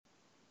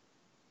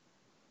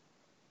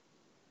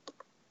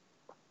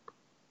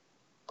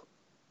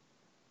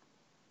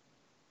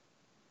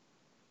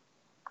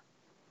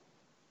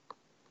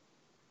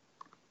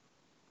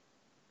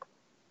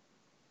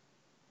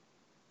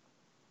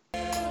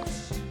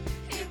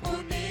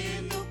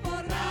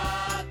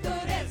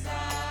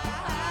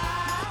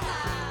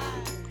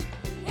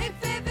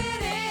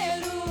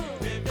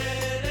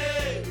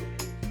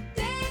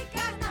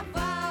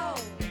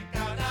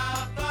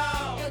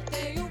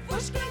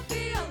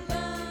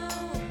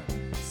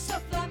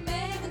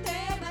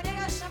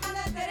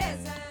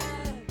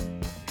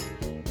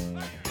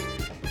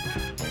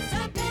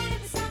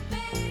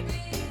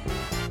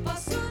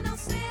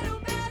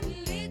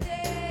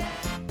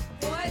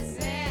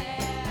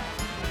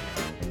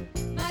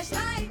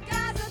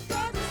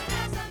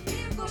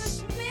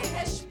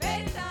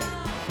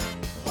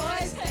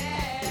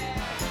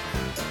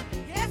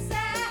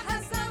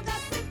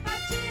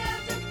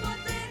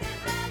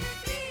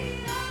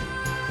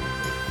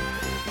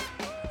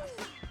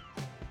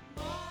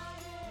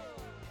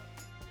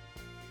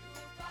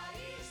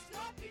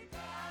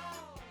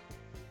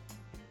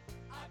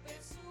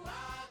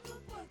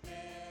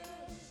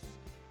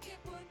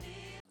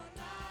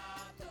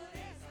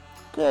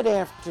Good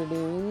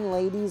afternoon,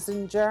 ladies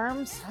and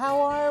germs. How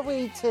are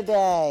we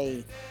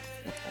today?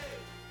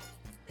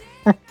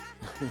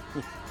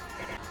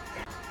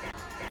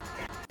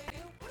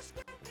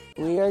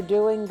 We are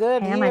doing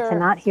good Pam, I here.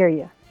 cannot hear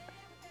you.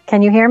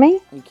 Can you hear me?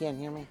 You can't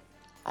hear me?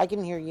 I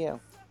can hear you.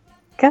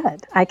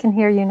 Good. I can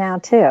hear you now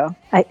too.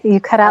 You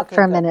cut out Okay,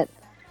 for a good. minute.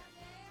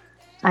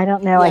 I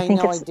don't know. Yeah, I I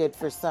think know I it's did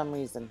for some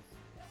reason.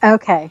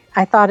 okay.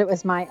 I thought it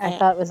was I And,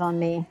 thought it was on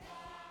me.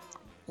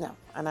 no,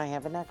 and I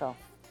have an echo.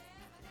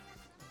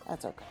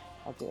 That's okay.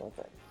 I'll deal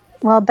with it.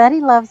 Well, Betty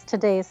loves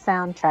today's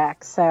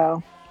soundtrack,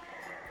 so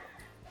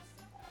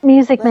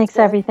music That's makes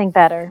good. everything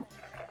better.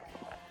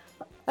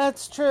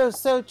 That's true.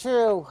 So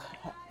true.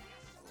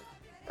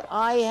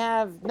 I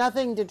have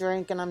nothing to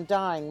drink and I'm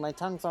dying. My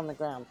tongue's on the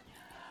ground.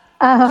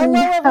 Oh Hello,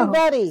 no.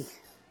 everybody.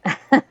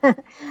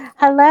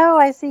 Hello,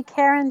 I see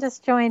Karen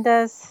just joined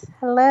us.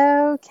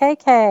 Hello,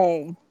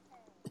 KK.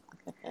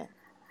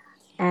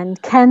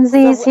 And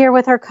Kenzie's So, here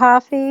with her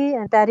coffee,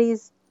 and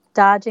Betty's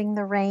dodging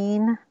the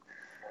rain.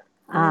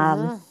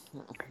 Um, mm-hmm.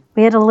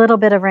 We had a little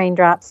bit of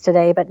raindrops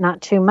today, but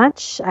not too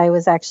much. I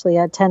was actually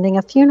attending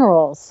a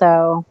funeral,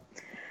 so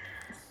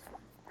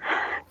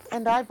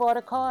And I bought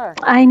a car.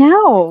 I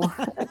know.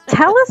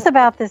 Tell us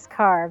about this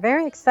car.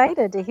 Very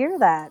excited to hear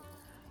that.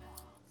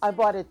 I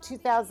bought a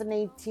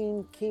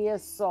 2018 Kia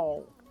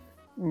Soul.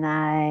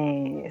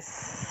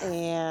 Nice.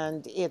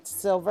 And it's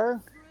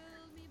silver,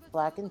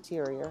 black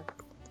interior.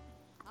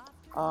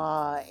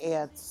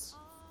 It's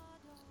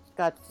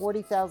got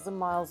 40,000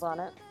 miles on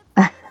it.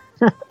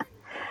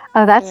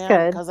 Oh, that's And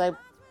good. because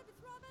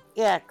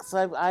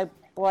I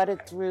bought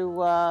it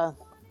through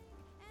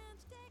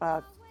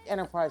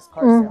Enterprise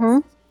Car Sales. Mm-hmm.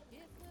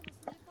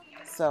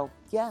 So,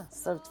 yeah,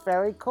 so it's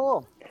very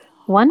cool. I am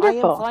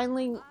Wonderful.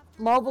 finally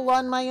mobile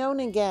on my own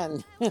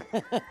again.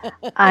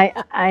 I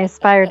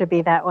aspire to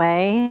be that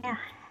way.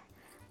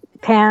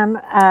 Pam,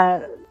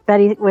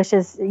 Betty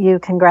wishes you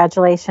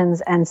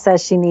congratulations and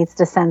says she needs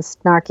to send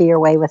Snarky your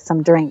way with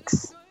some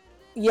drinks.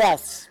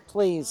 Yes,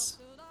 please.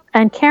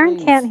 And Karen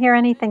can't Please. hear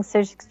anything,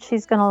 so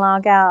she's going to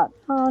log out.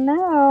 Oh, And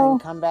no.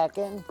 come back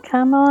in.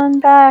 Come on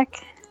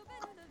back.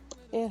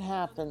 It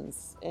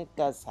happens. It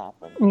does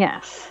happen.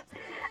 Yes.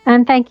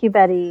 And thank you,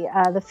 Betty.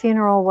 The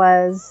funeral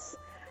was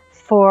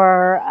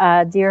for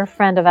a dear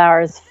friend of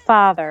ours'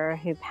 father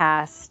who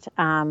passed.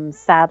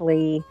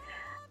 Sadly,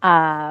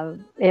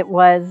 it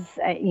was,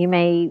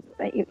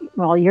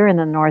 you're in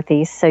the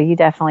Northeast, so you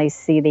definitely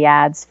see the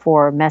ads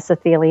for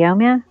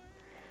mesothelioma.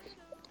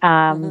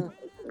 Um,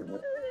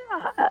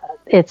 Mm-hmm.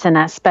 it's an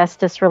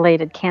asbestos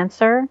related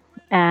cancer.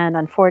 And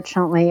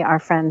unfortunately, our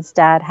friend's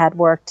dad had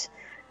worked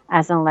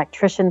as an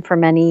electrician for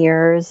many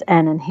years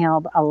and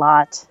inhaled a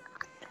lot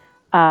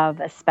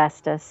of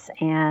asbestos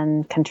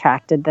and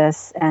contracted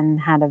this and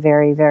had a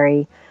very,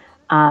 very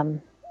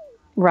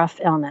rough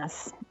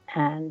illness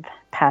and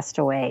passed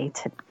away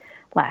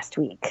last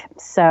week.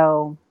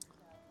 So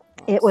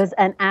it was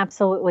an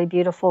absolutely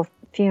beautiful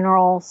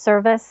funeral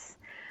service.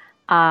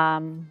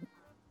 Um,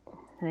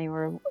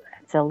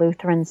 it's a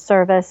Lutheran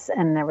service,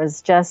 and there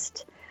was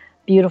just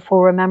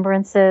beautiful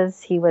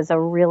remembrances. He was a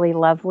really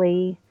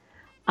lovely,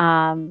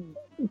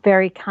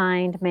 very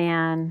kind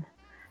man.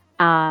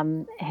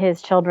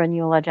 His children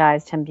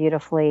eulogized him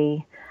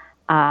beautifully.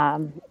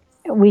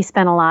 We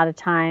spent a lot of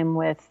time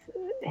with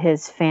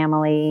his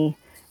family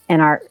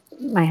and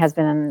my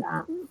husband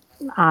and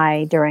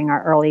I during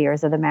our early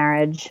years of the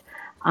marriage,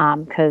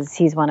 because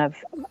he's one of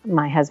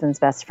my husband's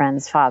best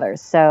friend's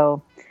fathers.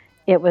 So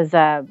it was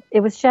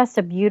just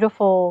a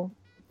beautiful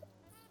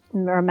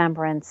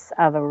remembrance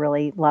of a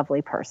really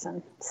lovely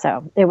person.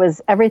 So it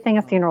was everything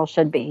a funeral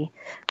should be,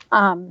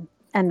 and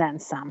then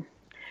some.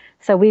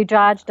 So we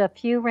dodged a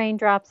few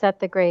raindrops at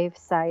the grave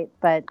site,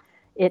 but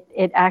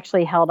it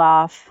actually held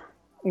off.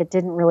 It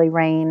didn't really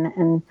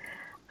rain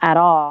at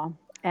all,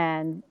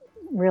 and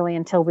really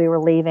until we were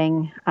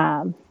leaving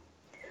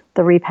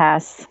the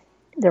repass,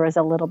 there was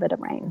a little bit of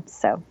rain.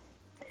 So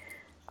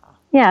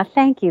yeah,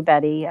 thank you,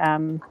 Betty.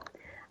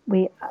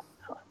 We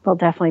will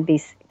definitely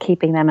be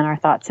keeping them in our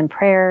thoughts and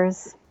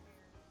prayers.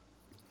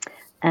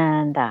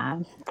 And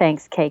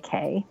thanks,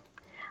 KK.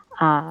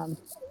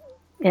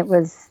 It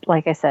was,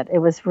 like I said, it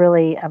was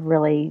really a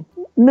really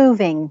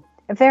moving,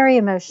 a very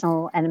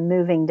emotional and a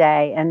moving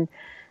day, and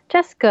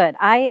just good.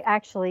 I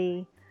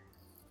actually,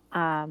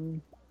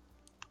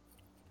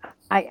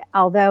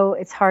 although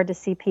it's hard to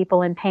see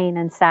people in pain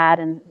and sad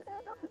and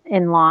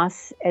in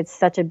loss, it's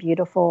such a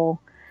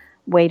beautiful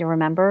way to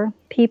remember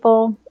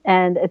people,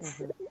 and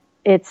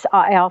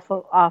I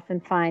also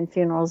often find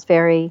funerals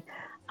very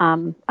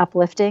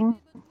uplifting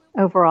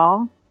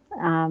overall,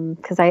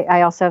 because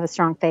I also have a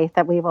strong faith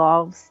that we will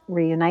all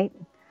reunite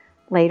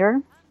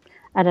later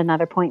at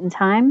another point in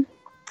time.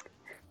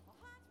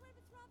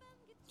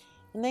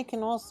 And they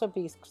can also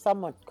be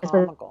somewhat It was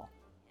comical.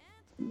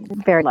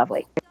 very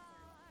lovely.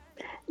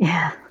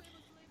 Yeah.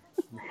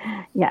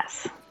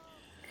 Yes.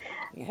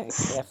 Yeah,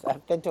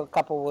 I've been to a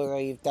couple where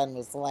all you've done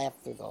was laugh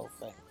through the whole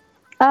thing.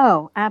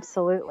 Oh,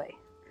 absolutely. Yeah.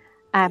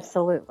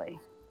 Absolutely.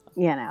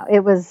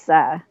 It was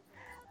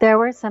There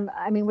were some,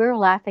 I mean, we were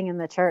laughing in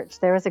the church.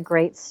 There was a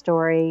great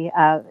story.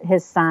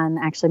 His son,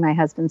 actually my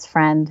husband's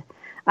friend,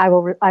 I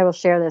will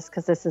share this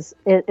because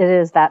it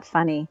is that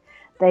funny.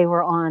 They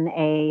were on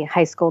a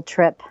high school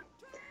trip,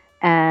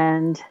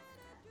 and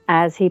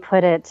as he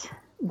put it,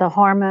 the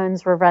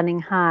hormones were running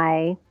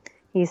high.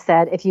 He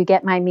said, if you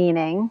get my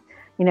meaning,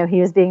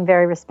 he was being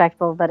very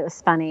respectful, but it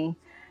was funny.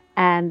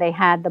 And they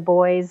had the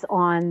boys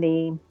on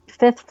the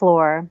 5th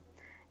floor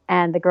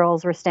and the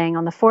girls were staying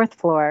on the 4th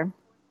floor.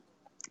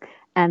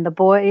 And the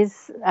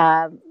boys,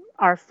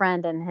 our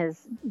friend and his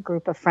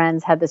group of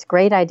friends had this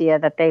great idea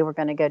that they were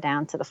going to go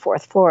down to the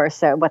 4th floor.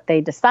 So what they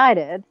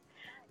decided,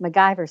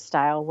 MacGyver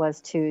style,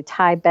 was to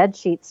tie bed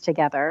sheets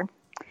together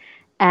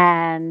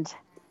and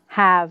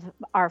have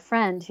our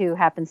friend, who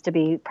happens to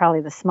be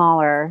probably the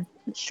smaller,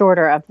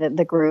 shorter of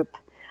the group,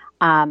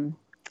 climb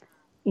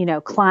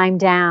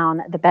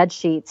down the bed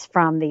sheets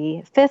from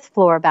the 5th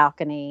floor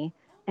balcony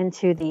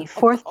into the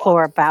 4th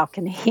floor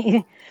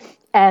balcony.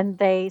 And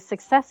they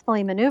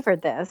successfully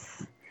maneuvered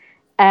this.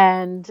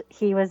 And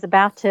he was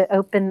about to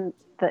open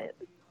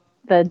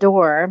the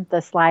door,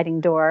 the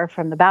sliding door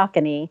from the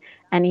balcony,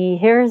 and he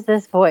hears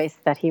this voice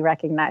that he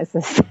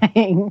recognizes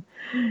saying,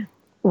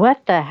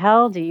 "What the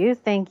hell do you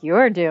think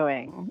you're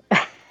doing?"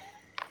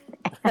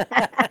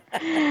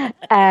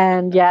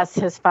 And yes,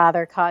 his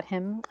father caught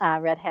him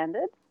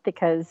red-handed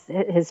because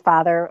his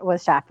father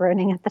was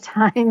chaperoning at the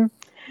time.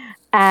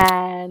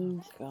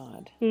 And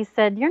he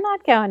said, "You're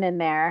not going in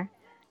there."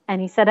 And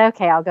he said,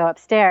 "Okay, I'll go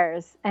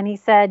upstairs." And he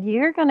said,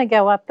 "You're going to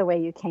go up the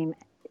way you came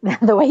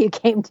down."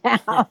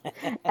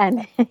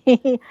 And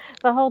the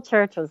whole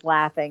church was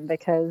laughing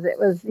because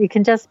you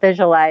can just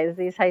visualize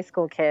these high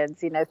school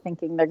kids,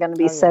 thinking they're going to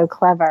be so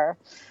clever,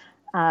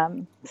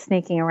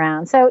 sneaking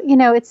around. So,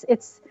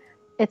 it's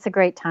a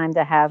great time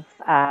to have,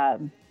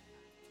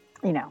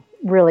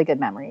 really good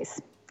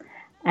memories.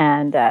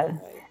 And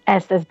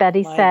as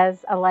Betty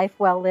says, a life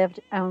well lived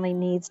only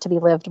needs to be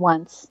lived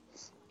once.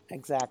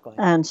 Exactly.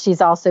 And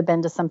she's also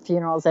been to some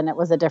funerals, and it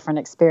was a different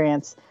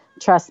experience.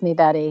 Trust me,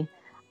 Betty.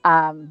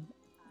 I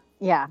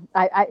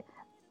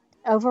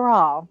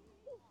overall,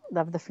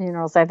 of the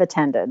funerals I've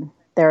attended,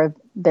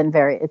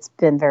 it's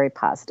been very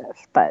positive.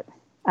 But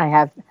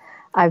I've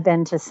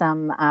been to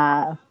some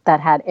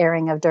that had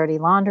airing of dirty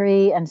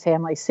laundry and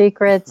family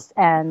secrets,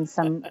 and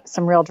some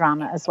real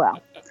drama as well.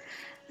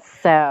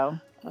 So,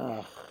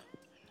 I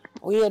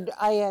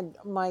had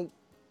my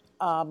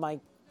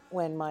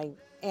when my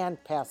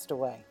aunt passed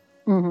away.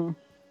 Mm-hmm.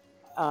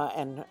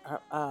 And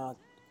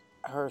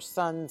her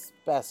son's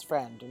best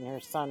friend, and her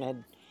son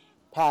had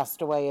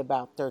passed away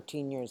about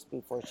 13 years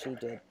before she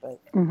did. But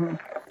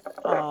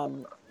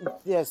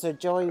so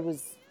Joey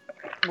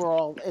we're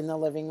all in the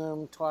living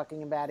room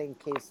talking about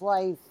Kay's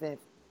life. And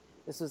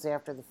this was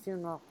after the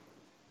funeral,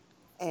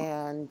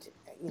 and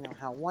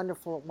how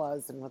wonderful it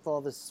was, and with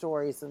all the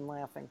stories and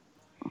laughing.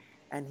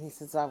 And he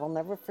says, "I will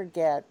never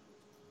forget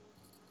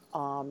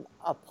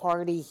a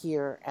party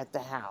here at the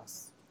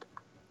house."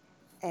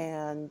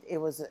 And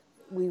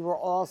we were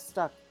all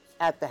stuck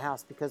at the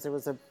house because there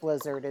was a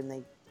blizzard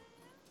and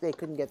they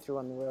couldn't get through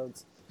on the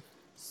roads.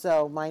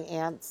 So my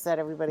aunt set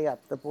everybody up.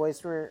 The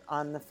boys were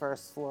on the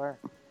 1st floor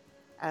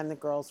and the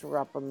girls were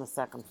up on the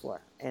 2nd floor.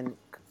 And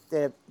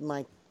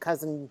my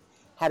cousin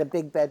had a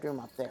big bedroom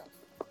up there.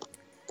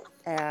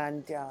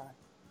 And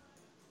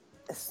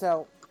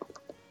so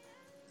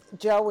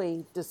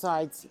Joey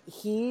decides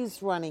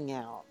he's running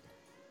out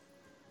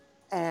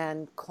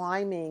and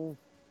climbing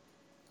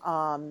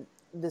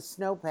the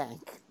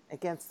snowbank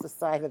against the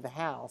side of the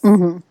house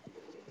to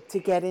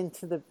get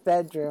into the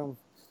bedroom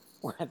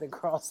where the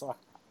girls are.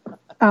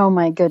 Oh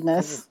my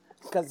goodness!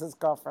 Because his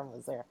girlfriend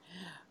was there.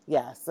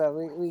 Yeah,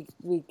 so we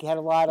had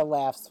a lot of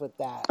laughs with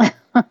that.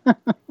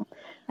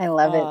 I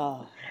love it.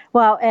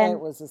 Well, and it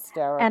was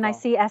hysterical. And I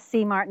see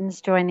S.C. Martin's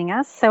joining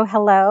us. So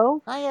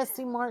hello. Hi,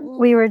 S.C. Martin.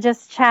 We were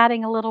just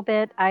chatting a little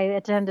bit. I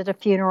attended a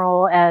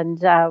funeral,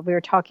 and we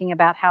were talking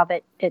about how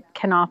that it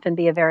can often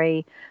be a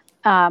very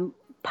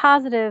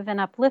positive and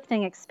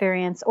uplifting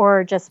experience,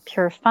 or just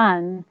pure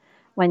fun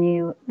when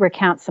you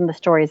recount some of the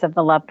stories of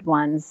the loved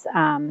ones.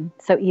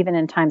 So even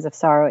in times of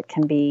sorrow, it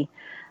can be,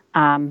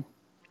 also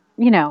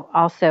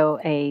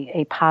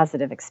a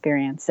positive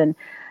experience. And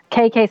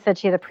KK said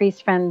she had a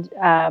priest friend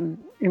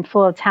in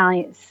full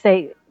Italian,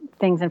 say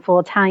things in full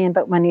Italian,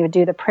 but when he would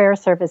do the prayer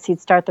service,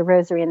 he'd start the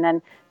rosary, and then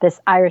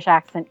this Irish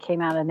accent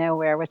came out of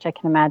nowhere, which I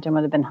can imagine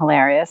would have been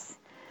hilarious.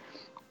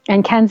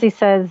 And Kenzie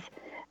says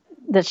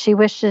that she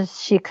wishes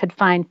she could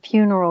find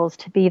funerals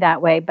to be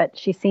that way, but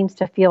she seems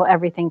to feel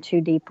everything too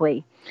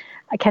deeply.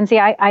 Kenzie,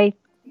 I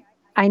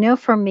know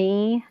for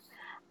me,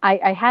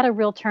 I had a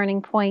real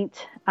turning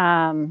point,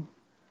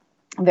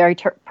 very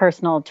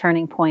personal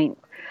turning point.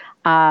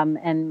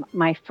 And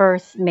my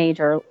first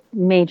major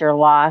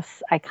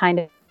loss, I kind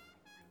of...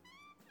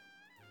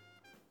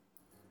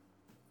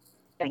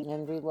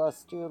 And we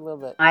lost you a little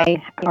bit.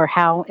 Or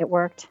how it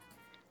worked.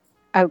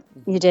 Oh,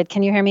 you did?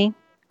 Can you hear me?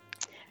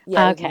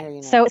 Yeah. Okay. I can hear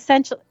you now.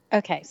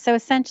 So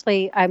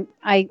essentially, I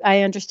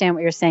understand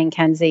what you're saying,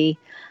 Kenzie.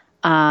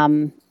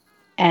 And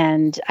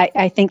And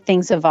I think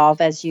things evolve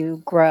as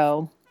you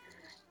grow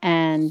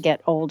and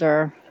get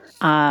older.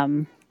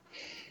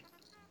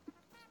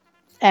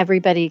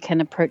 Everybody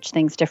can approach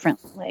things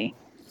differently.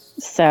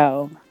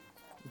 So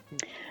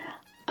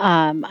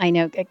I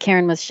know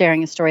Karen was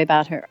sharing a story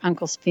about her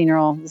uncle's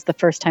funeral. It was the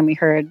first time we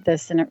heard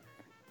this, and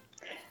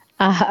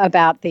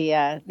about the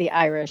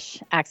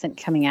Irish accent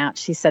coming out.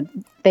 She said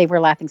they were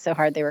laughing so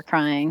hard they were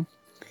crying.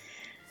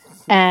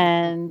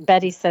 And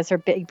Betty says her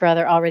big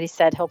brother already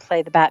said he'll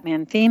play the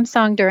Batman theme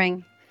song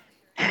during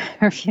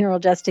her funeral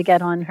just to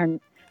get on her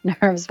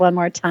nerves one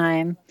more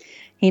time.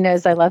 He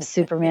knows I love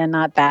Superman,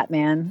 not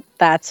Batman.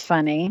 That's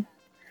funny.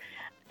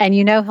 And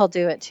you know he'll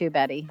do it too,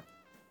 Betty.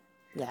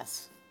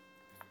 Yes.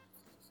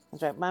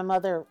 That's right. My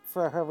mother,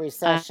 for her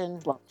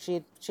recession,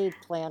 she'd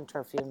planned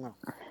her funeral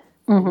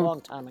a long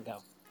time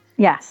ago.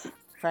 Yes.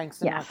 Frank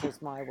Sinatra's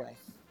My Way.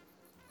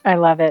 I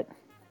love it.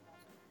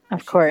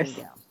 Of course.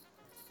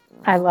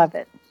 I love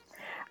it.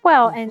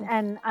 Well,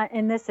 and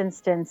in this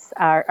instance,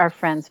 our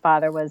friend's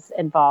father was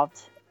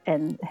involved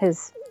in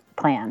his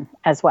plan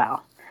as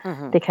well,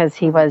 because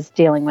he was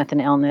dealing with an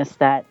illness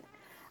that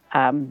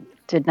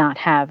did not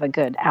have a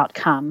good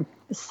outcome.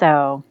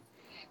 So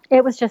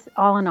it was just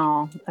all in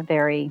all a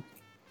very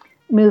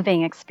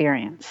moving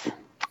experience.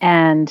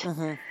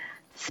 And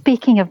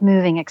speaking of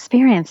moving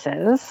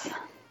experiences,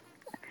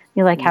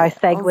 you like how I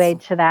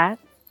segued to that?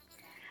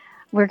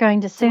 We're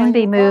going to soon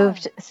be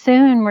moved.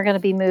 Soon we're going to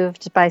be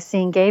moved by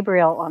seeing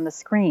Gabriel on the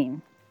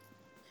screen.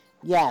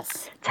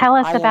 Yes. Tell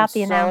us about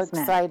the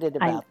announcement. I'm so excited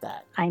about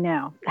that. I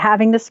know.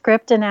 Having the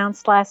script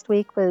announced last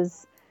week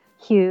was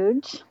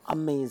huge.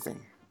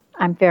 Amazing.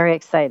 I'm very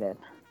excited.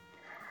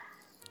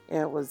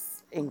 It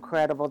was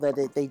incredible that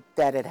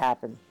it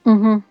happened.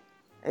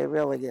 It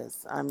really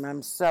is.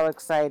 I'm so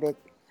excited.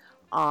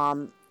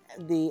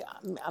 The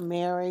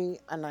Mary,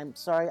 and I'm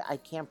sorry I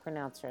can't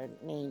pronounce her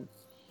name.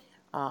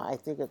 I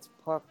think it's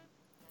Park.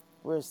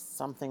 Where's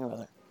something or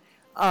other.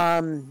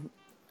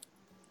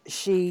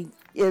 She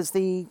is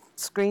the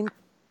screen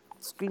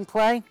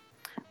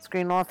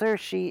author.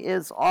 She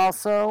is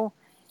also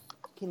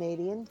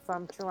Canadian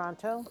from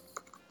Toronto.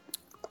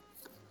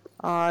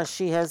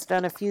 She has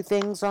done a few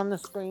things on the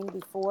screen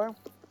before,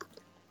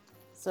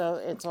 so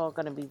it's all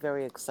going to be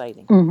very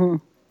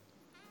exciting.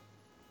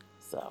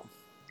 So,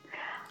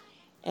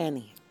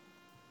 Annie,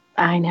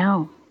 I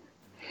know.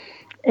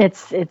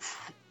 It's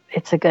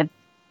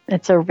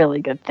a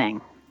really good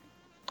thing.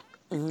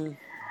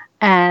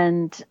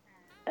 And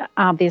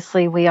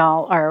obviously, we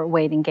all are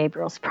awaiting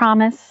Gabriel's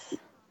Promise.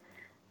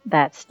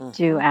 That's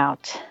due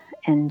out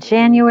in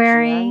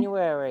January.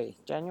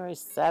 January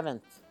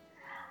 7th.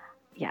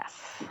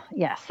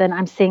 Yes. And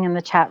I'm seeing in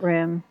the chat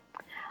room,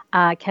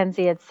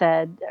 Kenzie had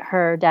said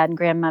her dad and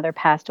grandmother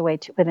passed away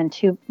within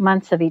 2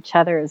 months of each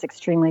other. It was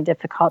extremely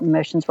difficult.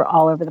 Emotions were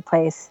all over the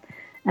place,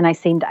 and I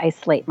seemed to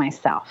isolate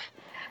myself.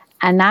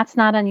 And that's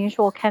not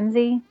unusual,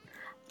 Kenzie.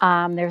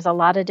 There's a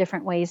lot of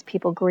different ways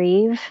people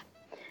grieve,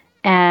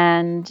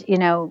 and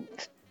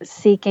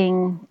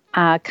seeking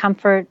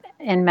comfort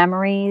in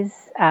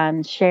memories,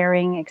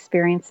 sharing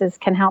experiences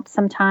can help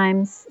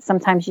sometimes.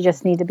 Sometimes you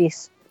just need to be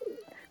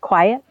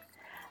quiet,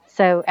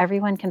 so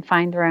everyone can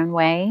find their own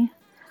way.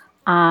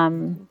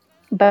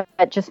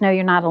 But just know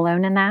you're not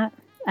alone in that.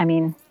 I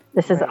mean,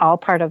 this is all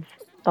part of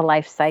the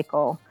life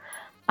cycle.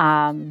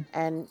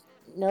 And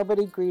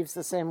nobody grieves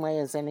the same way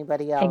as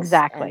anybody else.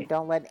 Exactly. And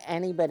don't let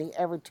anybody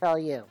ever tell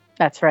you.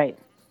 That's right.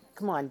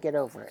 Come on, get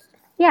over it.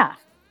 Yeah.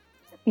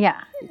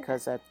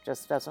 Because that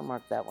just doesn't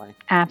work that way.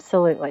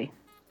 Absolutely.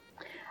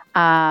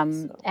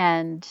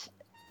 And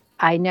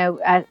I know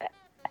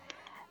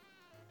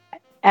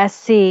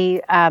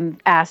SC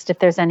asked if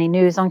there's any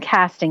news on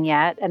casting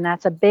yet, and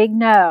that's a big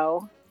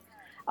no.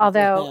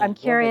 Although I'm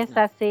curious,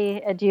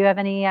 SC, do you have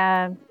any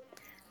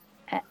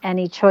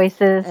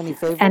choices?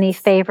 Any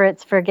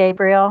favorites for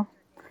Gabriel?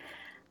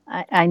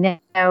 I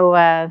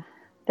know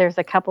there's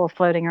a couple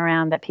floating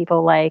around that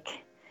people like.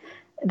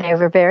 They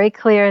were very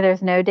clear.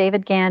 There's no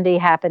David Gandy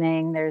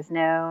happening. There's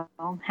no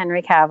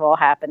Henry Cavill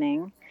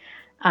happening.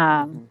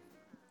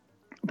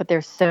 But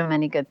there's so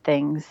many good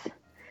things.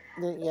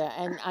 Yeah,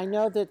 and I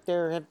know that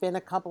there have been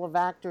a couple of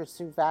actors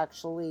who've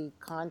actually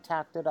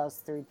contacted us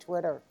through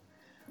Twitter,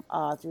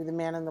 through the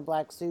Man in the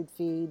Black Suit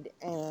feed,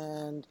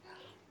 and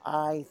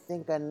I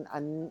think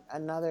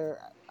another,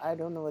 I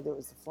don't know whether it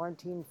was the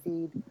Florentine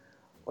feed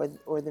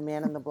or the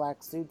Man in the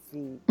Black Suit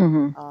feed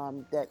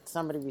that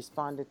somebody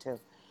responded to.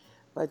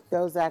 But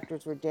those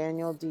actors were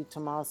Daniel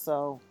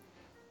DiTomaso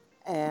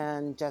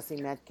and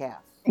Jesse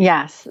Metcalfe.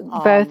 Yes,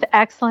 both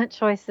excellent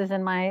choices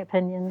in my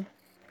opinion.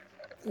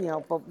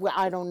 But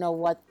I don't know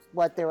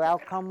what their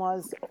outcome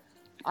was.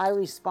 I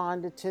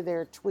responded to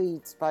their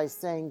tweets by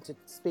saying to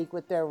speak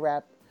with their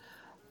rep.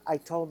 I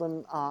told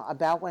them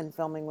about when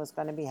filming was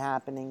going to be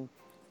happening,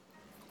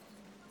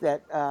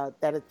 that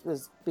it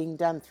was being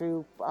done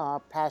through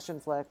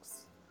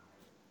Passionflix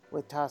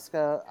with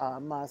Tosca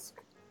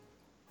Musk,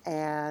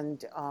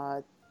 and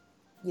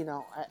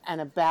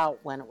and about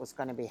when it was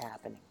going to be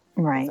happening.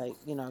 Right. I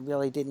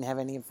really didn't have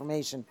any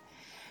information,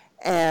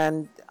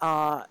 and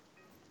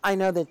I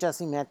know that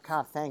Jesse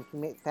Metcalf thanked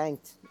me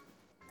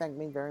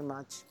very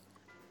much,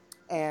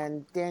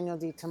 and Daniel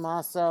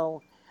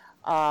DiTomaso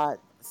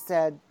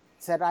said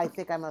I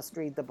think I must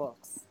read the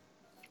books.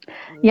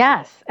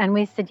 Yes, and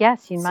we said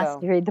yes, you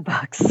must So read the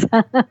books.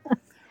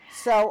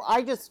 so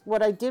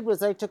what I did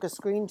was I took a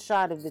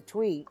screenshot of the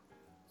tweet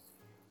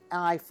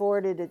and I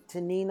forwarded it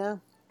to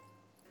Nina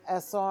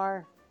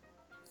SR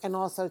and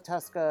also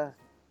Tuska.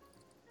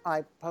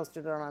 I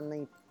posted it on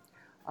the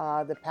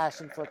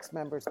Passionflix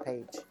members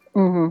page.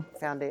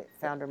 Founder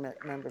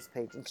members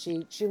page, and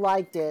she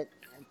liked it,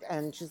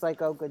 and she's like,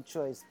 "Oh, good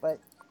choice." But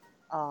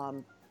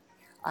I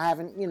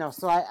haven't,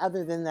 So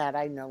other than that,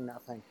 I know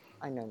nothing.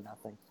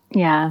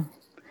 Yeah,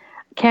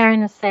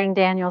 Karen is saying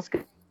Daniel's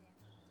good.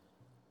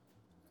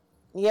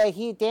 Yeah,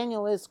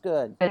 Daniel is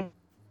good. Danny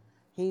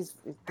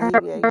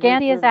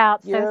is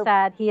out. So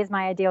sad. He is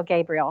my ideal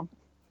Gabriel.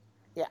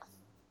 Yeah.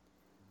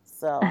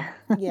 So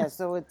yeah,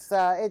 so it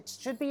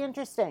should be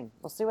interesting.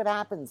 We'll see what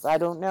happens. I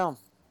don't know.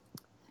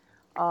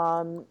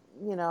 I'm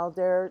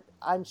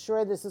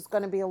sure this is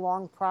going to be a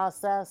long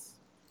process,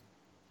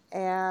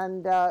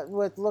 and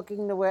with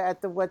looking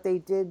at what they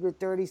did with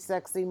Dirty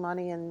Sexy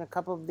Money and a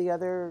couple of the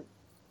other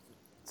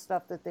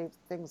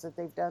things that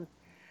they've done,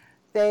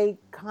 they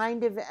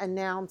kind of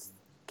announced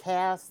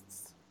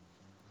casts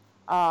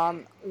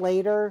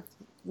later,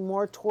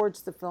 more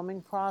towards the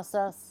filming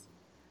process,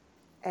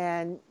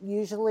 and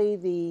usually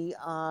the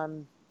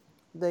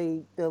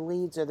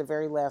leads are the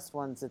very last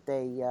ones that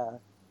they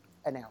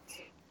announce.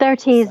 They're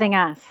teasing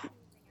us.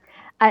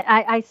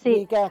 I see.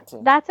 You got to.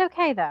 That's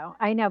okay though.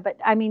 I know, but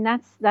I mean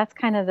that's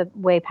kind of the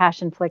way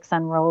Passionflix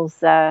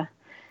unrolls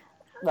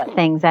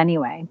things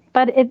anyway.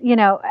 But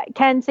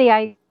Kenzie,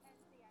 I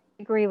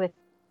agree with.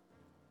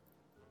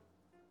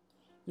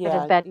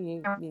 Yeah,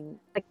 the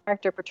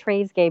character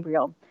portrays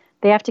Gabriel.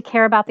 They have to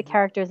care about the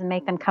characters and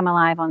make them come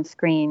alive on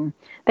screen.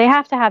 They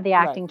have to have the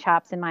acting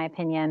chops, in my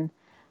opinion.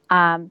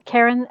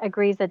 Karen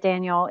agrees that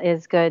Daniel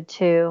is good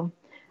too.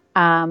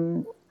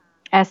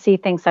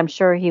 SC thinks I'm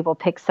sure he will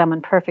pick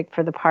someone perfect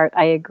for the part.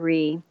 I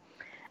agree.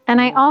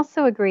 And I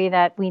also agree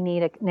that we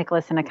need a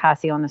Nicholas and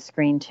Akasi on the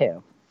screen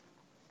too.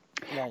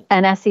 Right.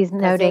 And SC's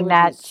noting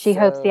that she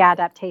hopes the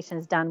adaptation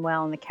is done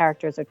well and the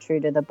characters are true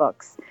to the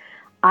books.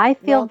 I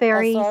feel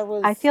very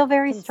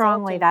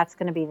strongly that's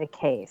going to be the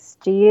case.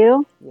 Do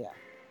you?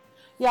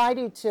 Yeah, I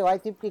do too. I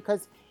think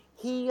because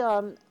he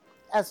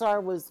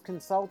SR was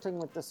consulting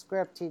with the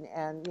script,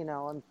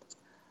 and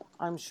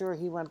I'm sure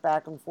he went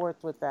back and forth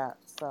with that.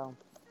 So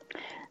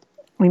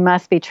we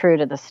must be true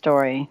to the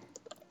story.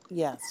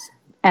 Yes.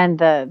 And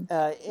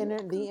the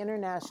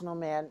international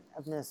man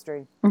of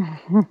mystery.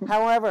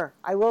 However,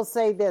 I will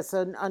say this: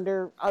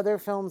 under other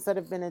films that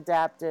have been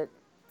adapted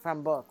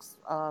from books.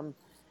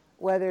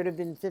 Whether it had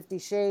been 50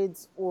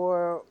 Shades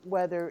or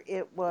whether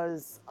it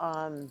was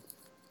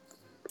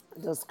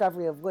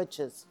Discovery of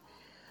Witches,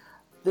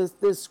 the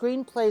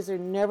screenplays are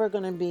never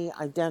going to be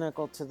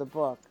identical to the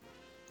book,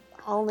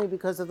 only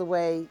because of the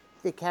way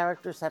the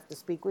characters have to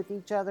speak with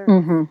each other.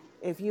 Mm-hmm.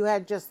 If you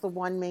had just the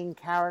one main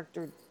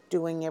character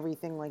doing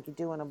everything like you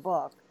do in a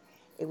book,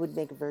 it would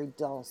make a very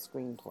dull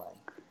screenplay.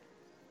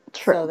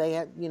 True. So they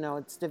have,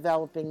 it's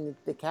developing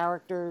the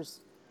characters,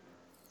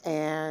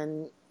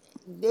 and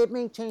it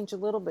may change a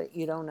little bit.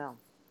 You don't know.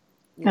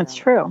 That's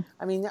true.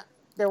 I mean,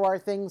 there are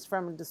things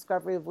from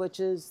Discovery of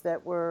Witches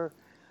that were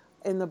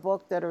in the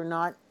book that are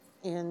not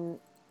in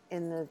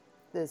the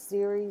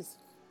series.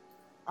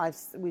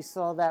 We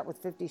saw that with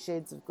 50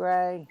 Shades of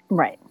Grey.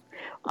 Right.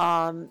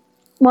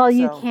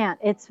 You can't.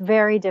 It's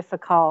very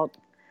difficult,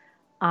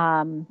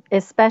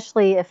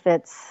 especially if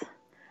it's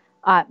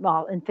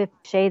in 50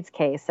 Shades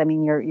case. I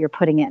mean, you're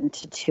putting it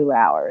into 2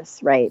 hours,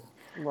 right?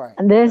 Right.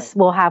 And this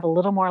will have a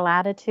little more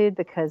latitude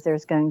because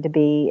there's going to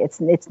be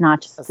it's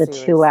not just a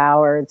 2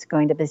 hour. It's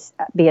going to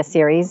be a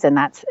series, and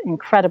that's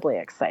incredibly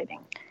exciting.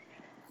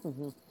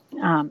 Mm-hmm.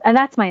 And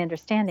that's my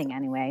understanding,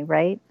 anyway.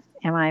 Right?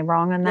 Am I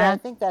wrong on that? Yeah, I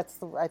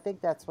think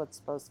that's what's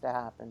supposed to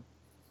happen.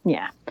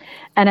 Yeah,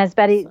 and as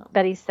Betty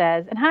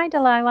says, and hi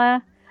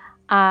Delilah.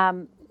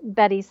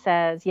 Betty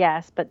says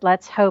yes, but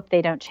let's hope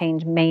they don't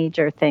change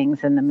major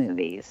things in the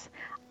movies.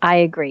 I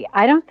agree.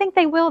 I don't think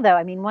they will, though.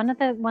 I mean, one of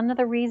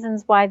the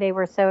reasons why they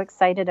were so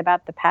excited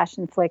about the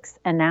Passionflix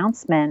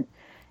announcement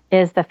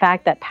is the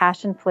fact that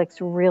Passionflix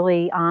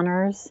really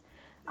honors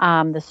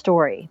the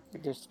story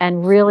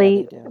and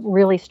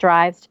really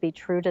strives to be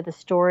true to the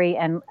story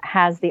and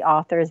has the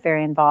authors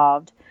very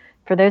involved.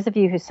 For those of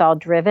you who saw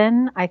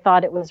Driven, I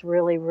thought it was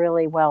really,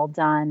 really well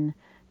done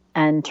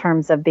in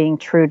terms of being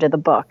true to the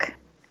book.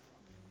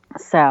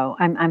 So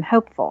I'm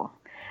hopeful.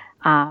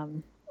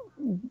 And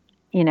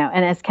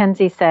as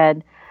Kenzie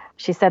said,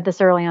 she said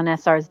this early on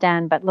SR's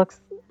Den, but looks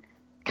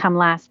come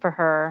last for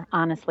her,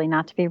 honestly,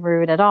 not to be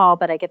rude at all,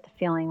 but I get the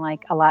feeling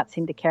like a lot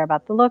seem to care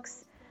about the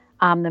looks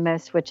the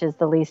most, which is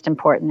the least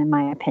important in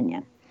my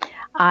opinion.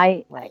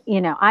 I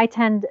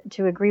tend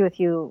to agree with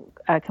you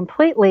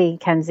completely,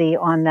 Kenzie,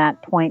 on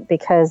that point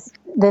because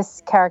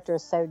this character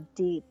is so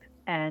deep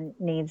and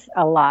needs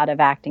a lot of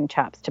acting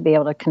chops to be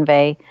able to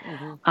convey.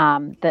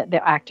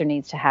 The actor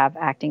needs to have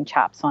acting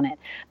chops on it.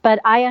 But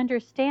I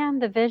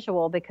understand the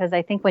visual, because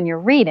I think when you're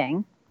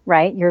reading,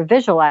 right, you're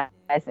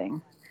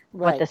visualizing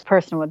what Right. this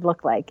person would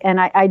look like.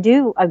 And I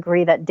do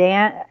agree that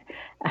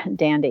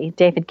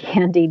David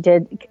Candy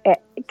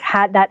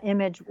had that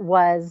image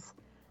was,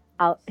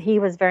 he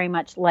was very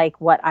much like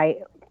what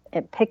I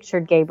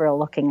pictured Gabriel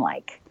looking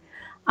like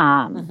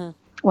when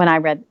I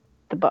read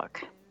the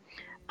book.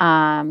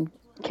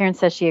 Karen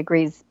says she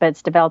agrees, but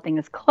it's developing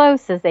as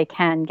close as they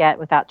can get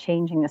without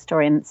changing the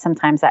story, and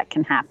sometimes that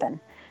can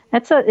happen.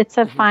 It's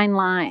a fine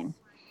line.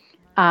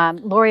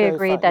 Lori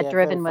agreed that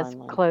Driven was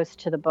close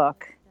to the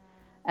book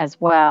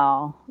as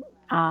well.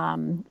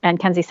 And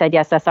Kenzie said,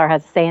 yes, SR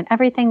has a say in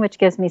everything, which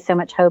gives me so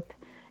much hope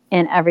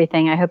in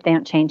everything. I hope they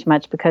don't change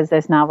much because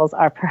those novels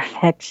are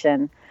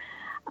perfection.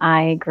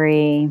 I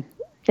agree.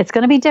 It's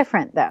going to be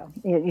different, though.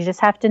 You just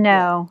have to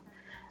know,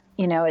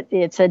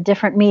 it's a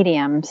different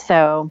medium.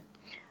 So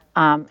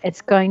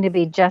it's going to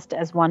be just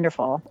as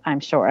wonderful,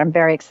 I'm sure. I'm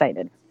very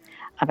excited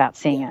about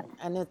seeing it.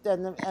 And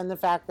the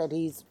fact that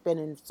he's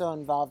been so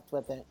involved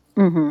with it,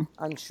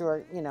 I'm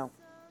sure,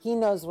 he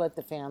knows what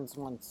the fans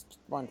want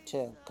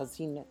too, because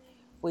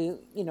we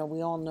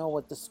all know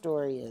what the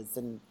story is,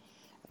 and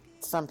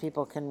some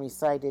people can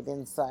recite it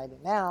inside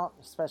and out,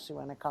 especially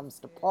when it comes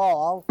to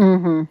Paul.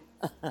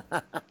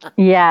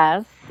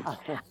 Yes.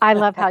 I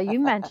love how you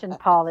mentioned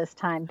Paul this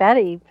time.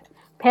 Betty,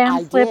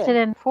 Pam slipped it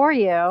in for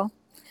you.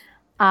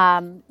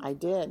 I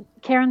did.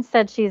 Karen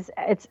said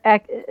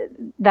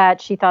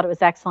that she thought it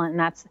was excellent, and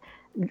that's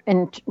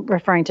in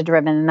referring to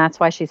Driven, and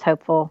that's why she's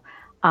hopeful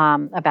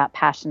about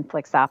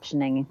Passionflix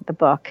optioning the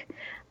book.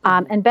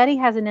 And Betty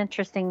has an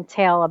interesting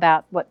tale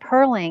about what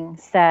Perling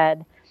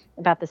said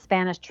about the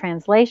Spanish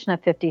translation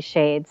of 50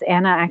 Shades.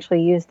 Anna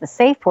actually used the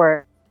safe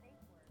word.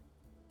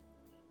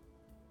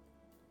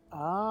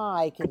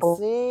 I can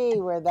see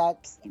where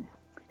that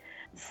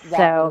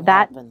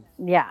happened.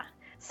 Yeah.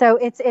 So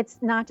it's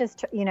not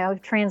just,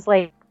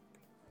 translate.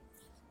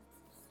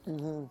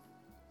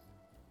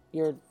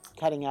 You're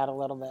cutting out a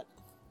little bit.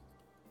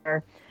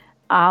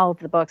 All of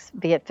the books,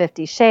 be it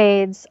 50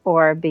 Shades,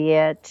 or be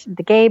it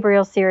the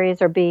Gabriel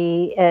series, or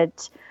be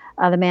it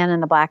The Man in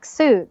the Black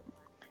Suit.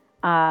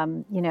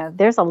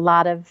 There's a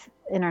lot of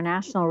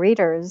international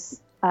readers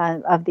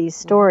of these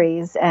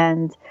stories,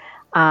 and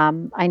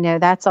I know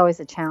that's always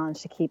a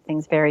challenge to keep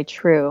things very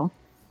true.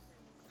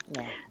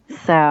 Yeah.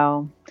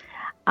 So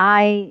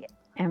I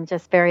am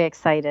just very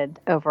excited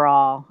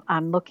overall.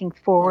 I'm looking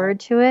forward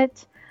to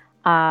it.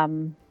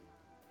 And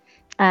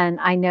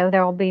I know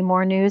there will be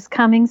more news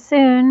coming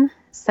soon,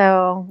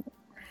 so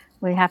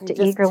we have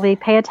to eagerly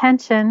pay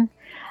attention.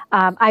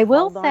 I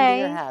will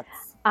say,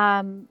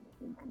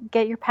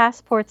 get your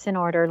passports in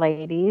order,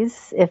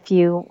 ladies. If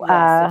you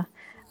want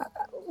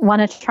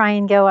to try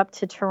and go up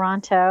to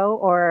Toronto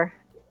or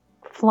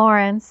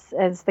Florence,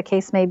 as the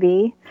case may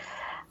be,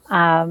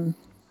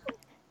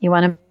 you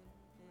want to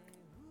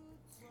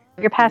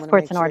your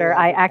passports in order.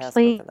 I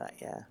actually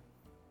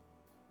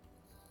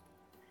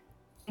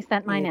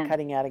sent mine in.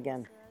 Cutting out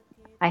again.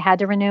 I had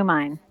to renew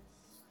mine.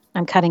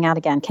 I'm cutting out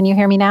again. Can you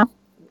hear me now?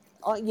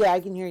 Oh, yeah, I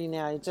can hear you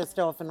now. It's just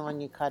off and on,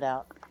 you cut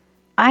out.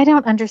 I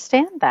don't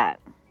understand that.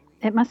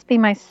 It must be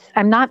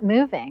I'm not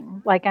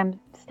moving, like I'm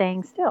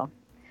staying still.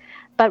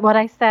 But what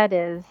I said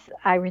is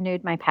I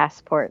renewed my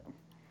passport.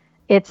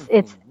 It's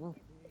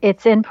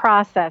in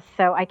process,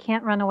 so I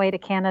can't run away to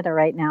Canada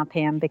right now,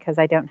 Pam, because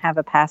I don't have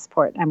a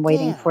passport. I'm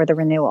waiting for the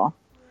renewal.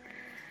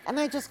 And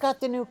I just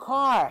got the new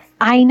car.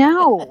 I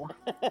know.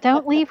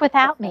 Don't leave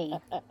without me.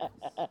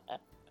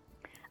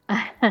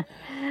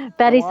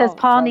 Betty says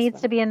Paul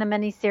needs to be in the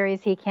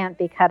miniseries. He can't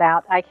be cut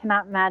out. I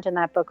cannot imagine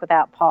that book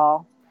without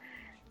Paul.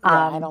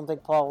 Yeah, I don't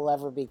think Paul will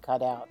ever be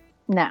cut out.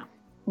 No.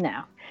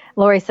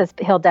 Lori says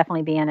he'll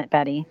definitely be in it,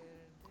 Betty.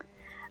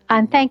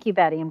 And thank you,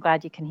 Betty. I'm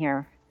glad you can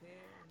hear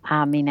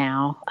me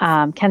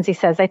now. Kenzie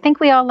says, I think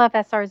we all love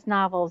SR's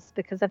novels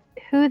because of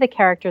who the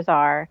characters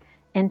are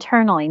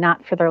internally,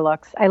 not for their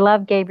looks. I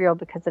love Gabriel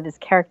because of his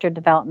character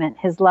development,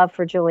 his love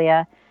for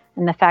Julia,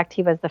 and the fact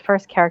he was the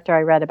first character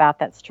I read about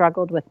that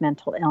struggled with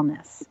mental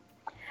illness.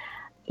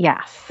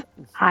 Yes,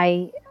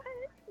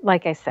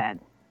 like I said,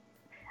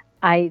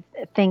 I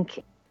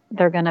think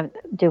they're going to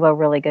do a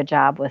really good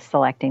job with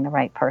selecting the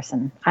right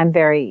person.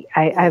 I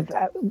have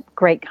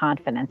great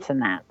confidence in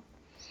that.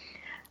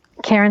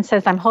 Karen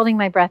says, I'm holding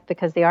my breath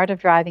because The Art of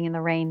Driving in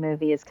the Rain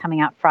movie is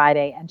coming out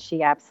Friday, and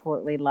she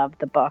absolutely loved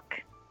the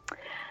book.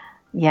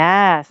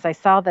 Yes, I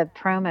saw the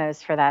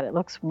promos for that. It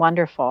looks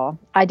wonderful.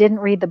 I didn't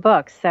read the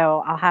book,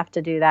 so I'll have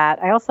to do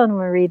that. I also want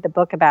to read the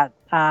book about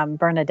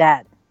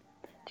Bernadette.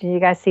 Did you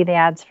guys see the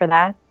ads for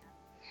that?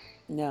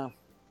 No.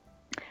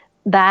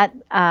 That,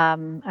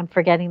 I'm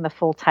forgetting the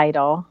full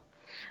title,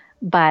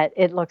 but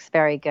it looks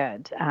very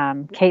good.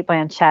 Cate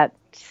Blanchett.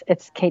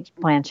 It's Cate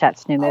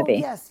Blanchett's new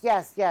movie. Oh,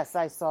 yes,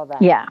 I saw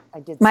that. Yeah.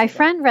 I did. My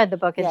friend read the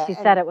book, and she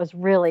said it was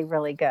really,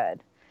 really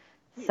good.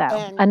 So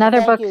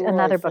another book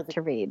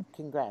to read.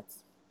 Congrats.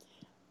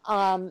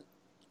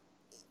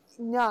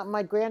 No,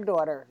 my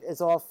granddaughter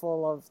is all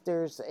full of.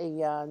 There's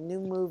a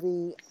new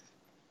movie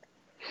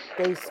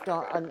based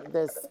on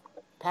this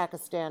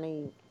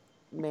Pakistani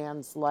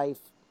man's life,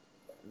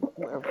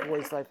 or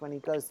boy's life, when he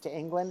goes to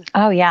England,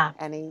 Oh, yeah.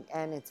 and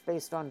it's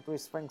based on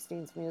Bruce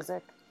Springsteen's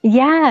music.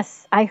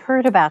 Yes, I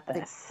heard about I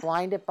think this.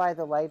 Blinded by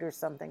the Light or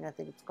something. I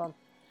think it's called.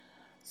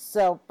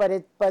 So,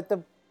 but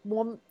the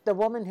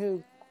woman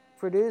who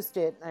produced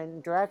it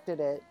and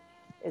directed it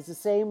is the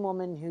same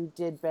woman who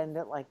did Bend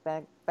It Like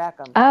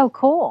Beckham. Oh,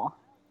 cool.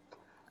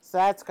 So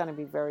that's going to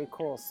be very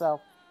cool.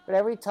 So, but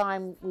every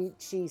time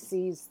she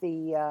sees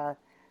the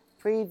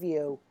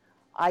preview,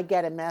 I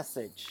get a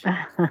message.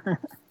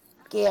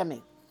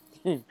 Gammy.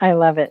 I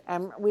love it.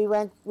 And we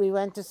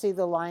went to see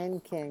The Lion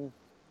King,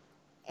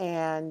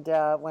 and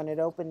when it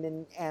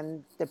opened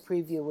and the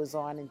preview was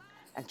on,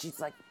 and she's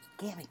like,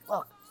 Gammy,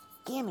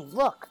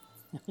 look.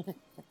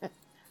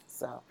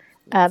 So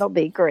That'll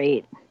be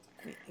great.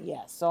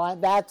 yeah, so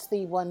that's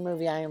the one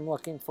movie I am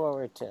looking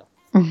forward to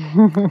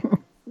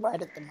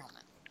right at the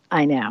moment.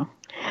 I know.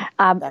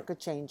 That could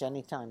change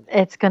anytime.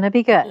 It's going to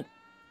be good.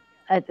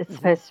 It's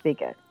supposed to be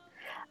good.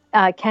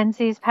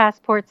 Kenzie's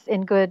passport's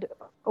in good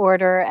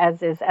order,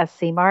 as is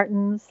SC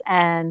Martin's.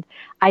 And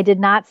I did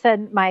not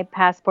send my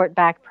passport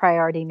back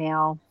priority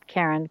mail,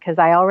 Karen, because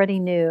I already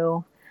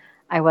knew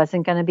I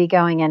wasn't going to be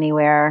going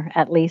anywhere,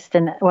 at least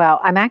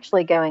I'm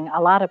actually going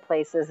a lot of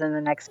places in the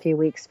next few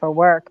weeks for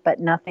work, but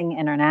nothing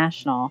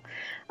international.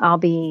 I'll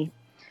be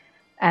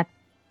at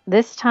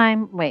this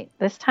time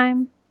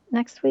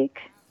next week?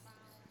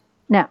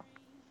 No.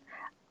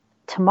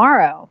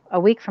 Tomorrow, a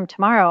week from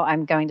tomorrow,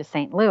 I'm going to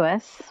St.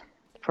 Louis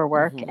for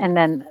work. And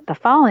then the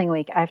following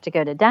week, I have to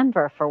go to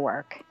Denver for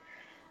work.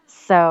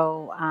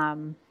 So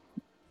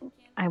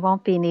I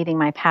won't be needing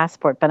my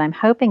passport, but I'm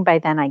hoping by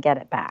then I get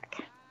it back.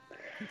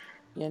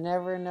 You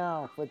never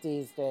know with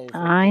these days.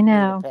 I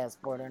know. Need a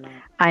passport or not.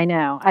 I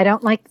know. I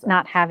don't like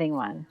not having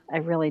one. I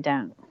really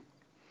don't.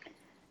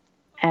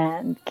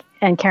 And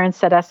Karen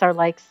said SR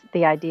likes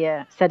the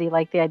idea, said he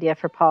liked the idea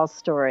for Paul's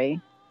story.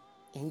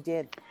 He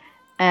did.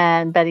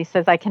 And Betty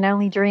says, I can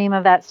only dream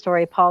of that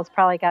story. Paul's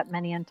probably got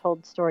many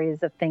untold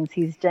stories of things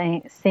he's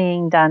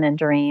seeing done in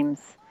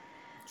dreams.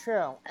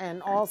 True.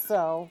 And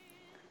also,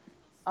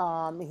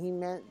 he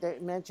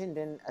mentioned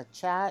in a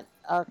chat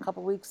a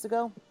couple weeks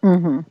ago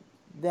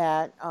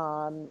that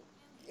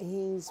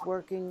he's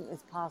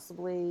is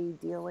possibly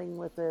dealing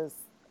with a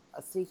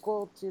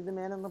sequel to The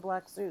Man in the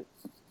Black Suit.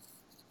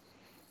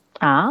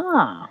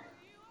 Ah,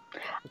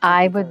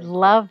 I would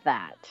love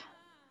that.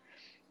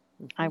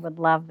 I would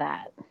love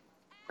that.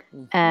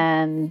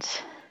 And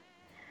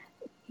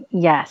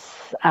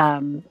yes,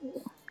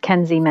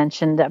 Kenzie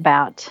mentioned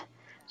about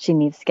she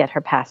needs to get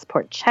her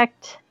passport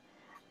checked.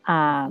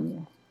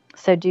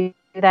 So do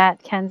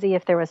that, Kenzie,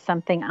 if there was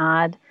something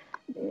odd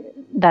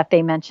that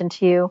they mentioned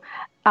to you.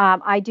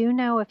 I do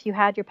know if you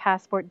had your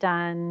passport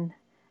done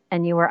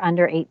and you were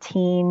under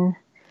 18,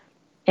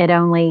 it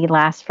only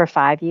lasts for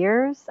 5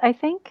 years, I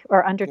think,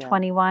 or under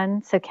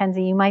 21. So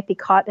Kenzie, you might be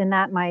caught in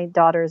that. My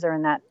daughters are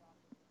in that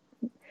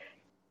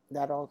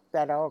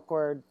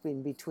awkward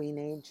in between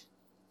age.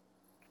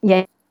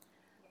 Yeah,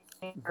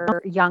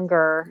 or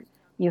younger,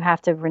 you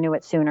have to renew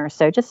it sooner.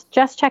 So just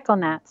check on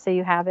that so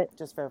you have it.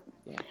 Just for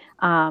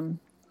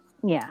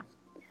yeah.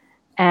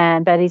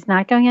 And Betty's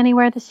not going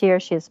anywhere this year.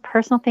 She has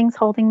personal things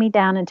holding me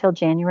down until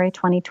January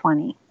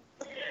 2020.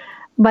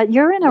 But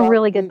you're in a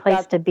really good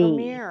place to be.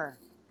 Premiere.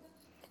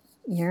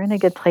 You're in a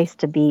good place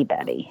to be,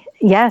 Betty.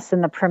 Yes,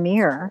 in the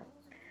premiere.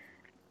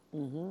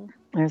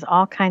 There's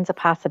all kinds of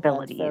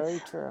possibilities. That's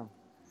very true.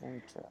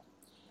 Very true.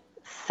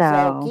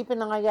 So keep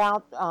an eye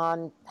out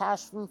on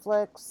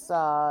Passionflix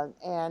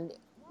and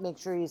make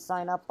sure you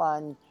sign up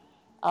on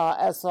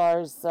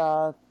SR's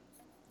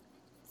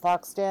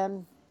Fox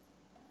Den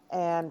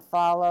and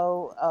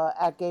follow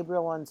at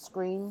Gabriel on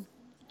Screen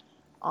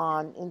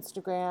on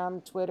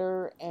Instagram,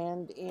 Twitter,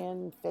 and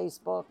in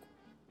Facebook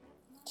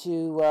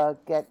to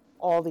get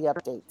all the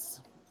updates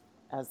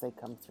as they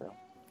come through.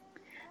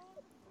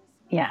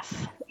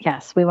 Yes,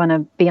 we want to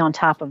be on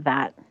top of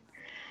that.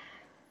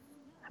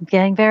 I'm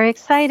getting very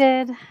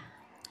excited.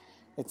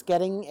 It's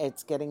getting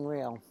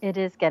real. It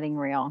is getting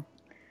real.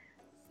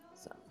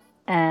 So.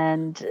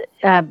 And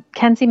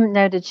Kenzie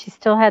noted she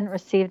still hadn't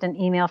received an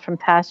email from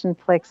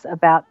Passionflix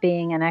about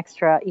being an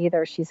extra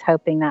either. She's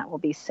hoping that will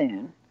be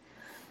soon.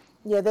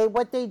 Yeah,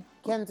 what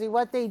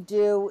they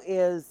do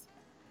is,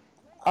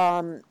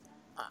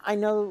 I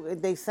know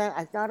they send.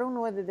 I don't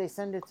know whether they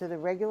send it to the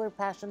regular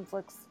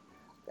Passionflix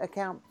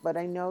account, but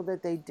I know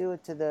that they do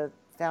it to the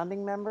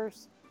founding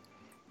members.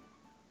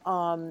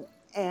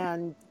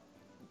 And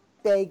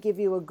they give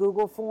you a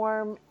Google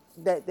form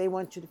that they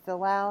want you to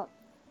fill out,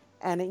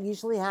 and it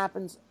usually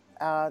happens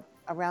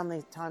around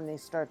the time they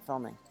start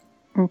filming.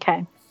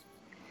 Okay.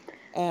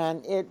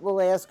 And it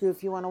will ask you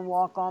if you want to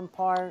walk on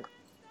part,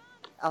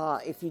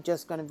 if you're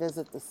just going to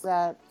visit the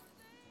set,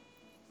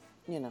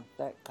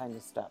 that kind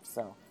of stuff.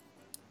 So,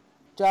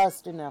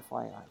 just an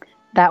FYI.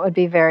 That would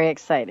be very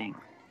exciting,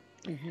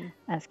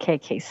 as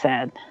KK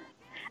said.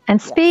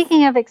 And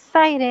speaking of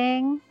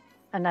exciting,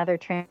 another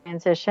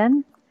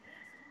transition.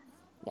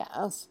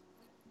 Yes.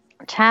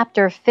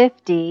 Chapter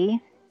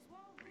 50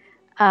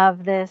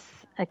 of this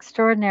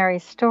extraordinary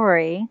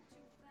story.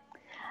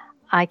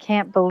 I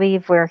can't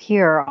believe we're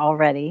here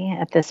already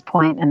at this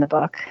point in the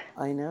book.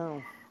 I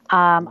know.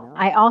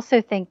 I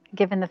also think,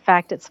 given the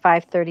fact it's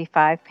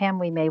 5:35, Pam,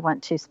 we may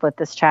want to split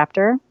this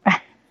chapter.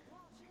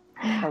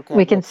 Okay.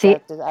 We can see.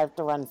 I have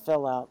to run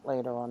Phil out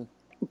later on.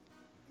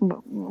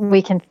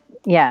 We can,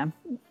 yeah,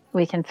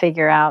 we can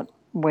figure out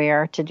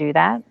where to do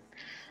that.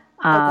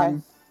 Okay.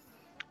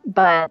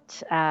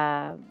 But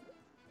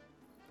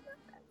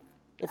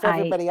if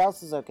everybody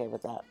else is okay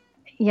with that.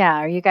 Yeah,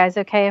 are you guys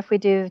okay if we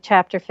do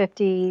chapter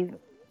 50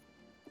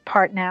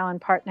 part now and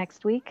part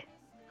next week?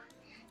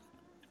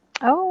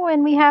 Oh,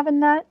 and we have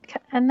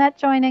Annette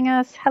joining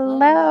us.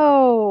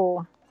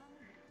 Hello.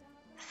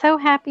 So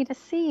happy to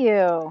see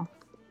you.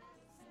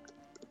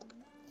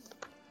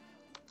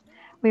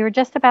 We were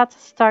just about to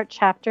start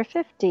chapter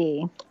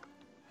 50.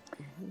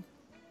 Mm-hmm.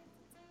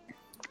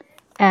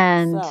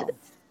 And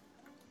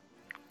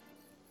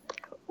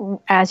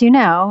as you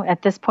know,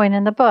 at this point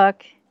in the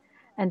book,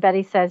 and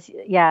Betty says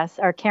yes,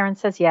 or Karen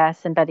says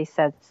yes, and Betty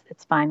says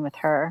it's fine with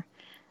her,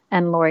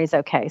 and Lori's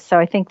okay. So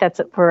I think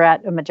we're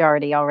at a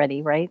majority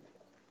already, right?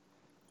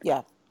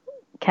 Yeah.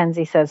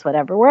 Kenzie says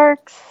whatever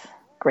works.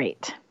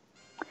 Great.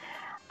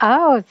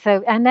 Oh,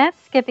 so Annette's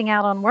skipping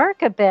out on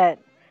work a bit.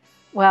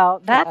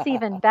 Well, that's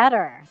even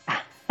better.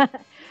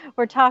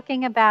 We're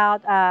talking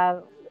about,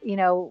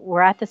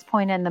 we're at this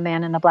point in The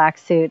Man in the Black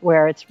Suit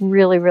where it's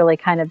really, really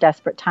kind of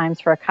desperate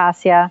times for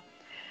Acacia.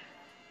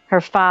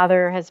 Her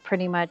father has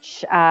pretty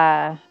much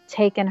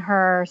taken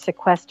her,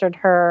 sequestered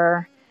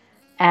her,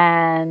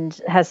 and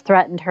has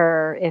threatened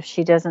her if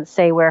she doesn't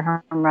say where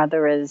her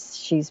mother is.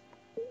 She's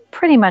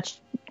pretty much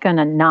going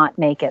to not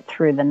make it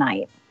through the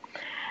night.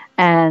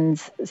 And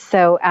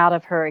so out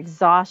of her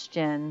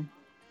exhaustion,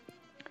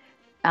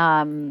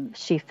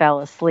 she fell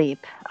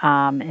asleep,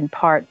 in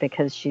part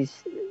because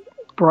she's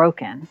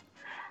broken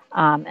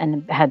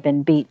and had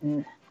been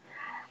beaten.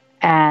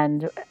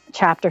 And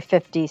chapter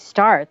 50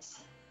 starts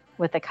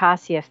with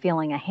Acacia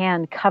feeling a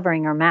hand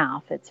covering her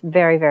mouth. It's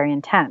very, very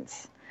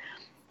intense.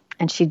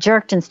 And she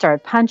jerked and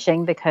started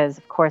punching because,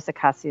 of course,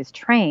 Acacia is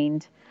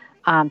trained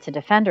to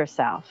defend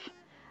herself.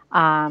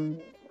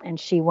 And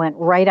she went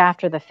right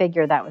after the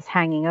figure that was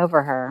hanging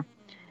over her.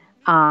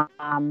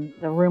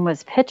 The room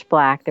was pitch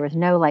black. There was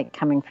no light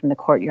coming from the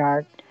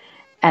courtyard.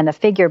 And the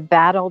figure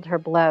battled her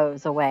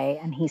blows away.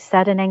 And he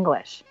said in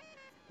English,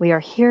 "We are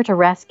here to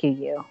rescue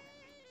you.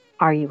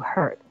 Are you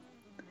hurt?"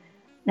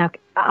 Now,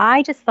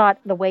 I just thought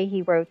the way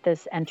he wrote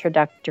this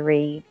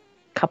introductory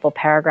couple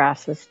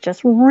paragraphs was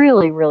just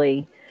really,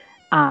 really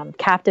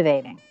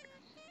captivating.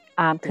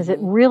 Because it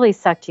really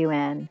sucked you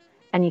in.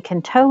 And you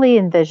can totally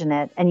envision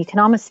it. And you can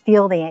almost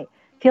feel the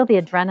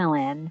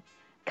adrenaline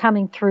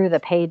coming through the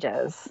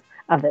pages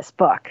of this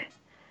book.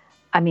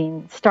 I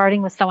mean,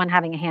 starting with someone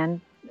having a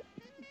hand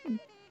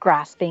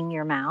grasping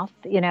your mouth,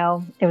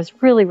 it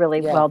was really,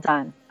 really well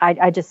done.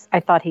 I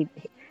thought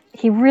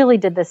he really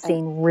did this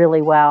scene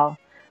really well.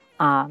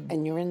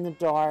 And you're in the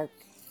dark.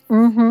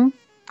 Mm-hmm.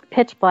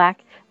 Pitch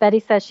black. Betty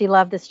says she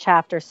loved this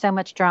chapter. So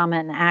much drama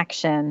and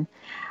action.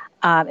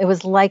 It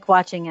was like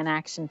watching an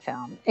action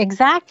film.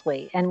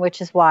 Exactly. And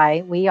which is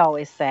why we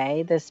always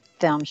say this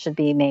book should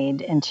be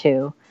made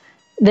into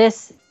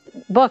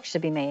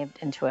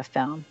a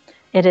film.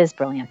 It is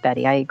brilliant,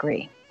 Betty. I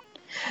agree.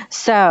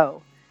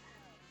 So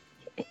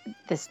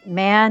this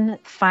man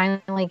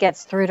finally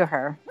gets through to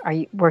her.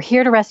 We're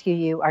here to rescue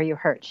you. Are you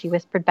hurt? She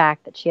whispered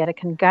back that she had a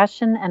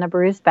concussion and a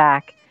bruised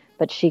back,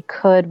 but she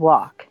could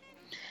walk.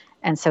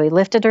 And so he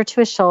lifted her to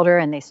his shoulder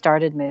and they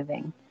started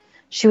moving.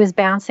 She was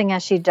bouncing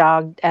as they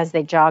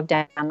jogged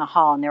down the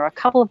hall. And there were a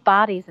couple of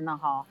bodies in the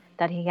hall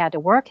that he had to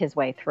work his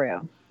way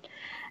through.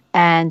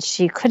 And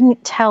she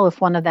couldn't tell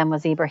if one of them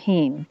was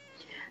Ibrahim.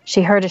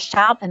 She heard a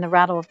shout and the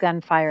rattle of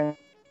gunfire.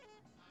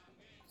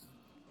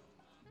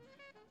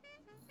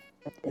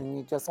 And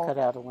you just cut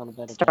out a little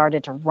bit.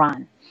 Started to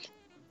run.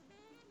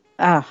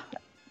 Oh,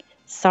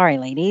 sorry,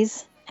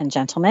 ladies and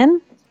gentlemen.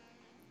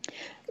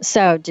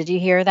 So, did you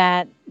hear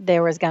that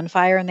there was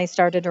gunfire and they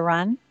started to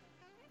run?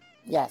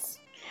 Yes.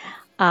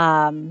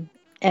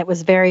 It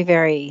was very,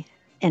 very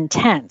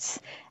intense.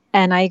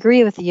 And I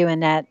agree with you,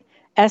 Annette.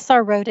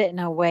 SR wrote it in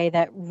a way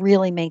that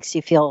really makes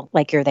you feel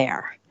like you're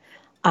there.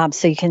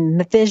 So you can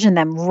envision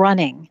them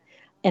running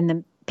in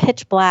the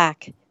pitch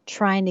black,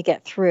 trying to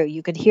get through.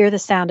 You could hear the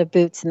sound of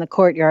boots in the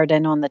courtyard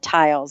and on the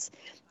tiles.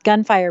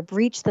 Gunfire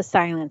breached the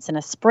silence and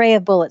a spray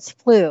of bullets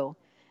flew.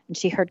 And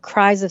she heard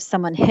cries of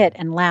someone hit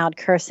and loud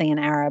cursing in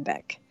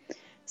Arabic.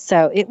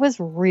 So it was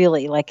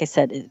really, like I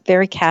said,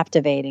 very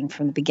captivating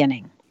from the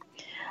beginning.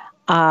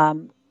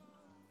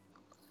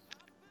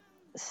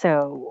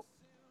 So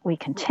we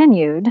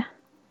continued,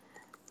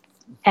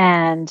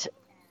 and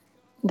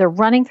they're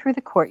running through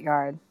the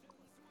courtyard.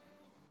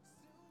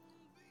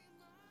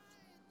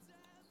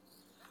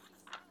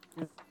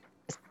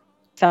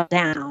 Fell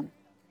down,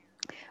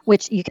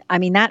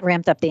 that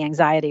ramped up the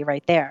anxiety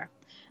right there.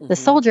 The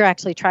soldier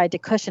actually tried to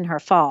cushion her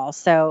fall.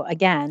 So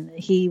again,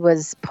 he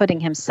was putting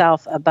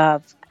himself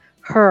above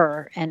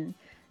her and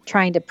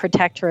trying to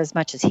protect her as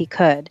much as he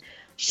could.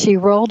 She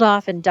rolled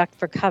off and ducked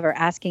for cover,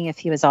 asking if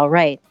he was all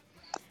right.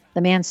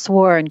 The man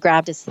swore and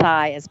grabbed his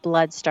thigh as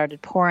blood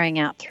started pouring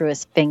out through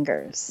his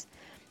fingers.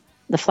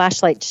 The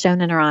flashlight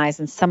shone in her eyes,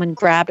 and someone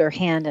grabbed her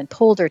hand and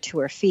pulled her to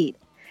her feet.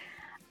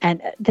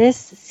 And this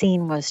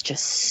scene was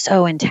just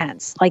so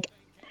intense. Like,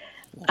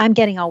 I'm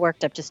getting all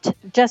worked up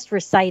just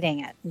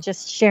reciting it,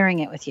 just sharing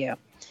it with you.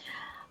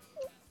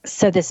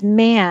 So this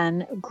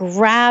man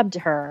grabbed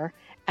her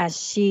as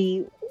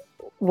she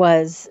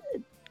was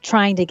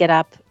trying to get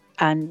up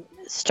and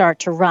start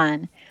to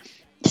run.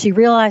 She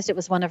realized it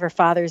was one of her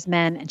father's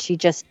men, and she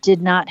just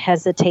did not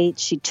hesitate.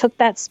 She took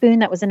that spoon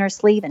that was in her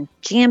sleeve and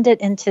jammed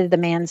it into the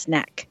man's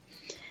neck.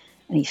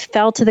 And he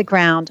fell to the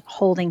ground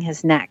holding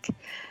his neck.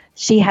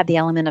 She had the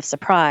element of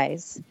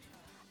surprise,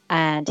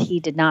 and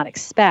he did not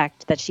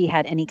expect that she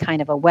had any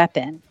kind of a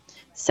weapon.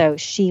 So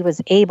she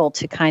was able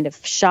to kind of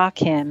shock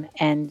him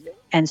and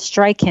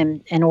strike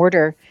him in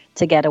order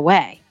to get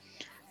away.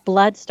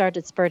 Blood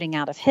started spurting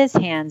out of his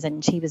hands,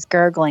 and she was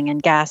gurgling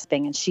and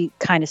gasping, and she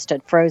kind of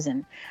stood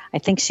frozen. I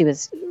think she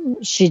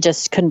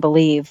just couldn't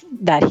believe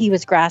that he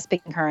was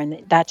grasping her,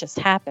 and that just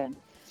happened.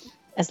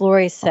 As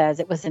Lori says,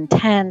 it was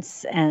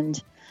intense,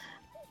 and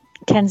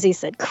Kenzie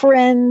said,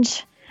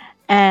 cringe.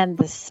 And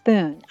the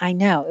spoon, I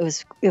know,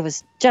 it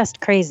was just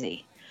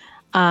crazy.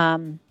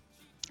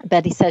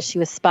 Betty says she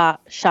was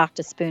shocked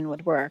a spoon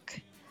would work.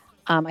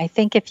 I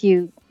think if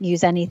you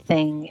use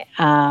anything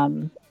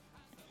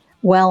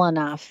well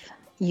enough,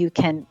 you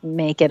can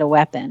make it a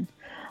weapon.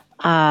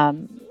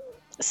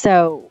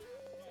 So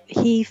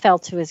he fell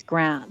to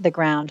the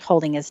ground,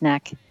 holding his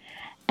neck,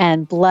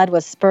 and blood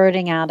was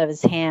spurting out of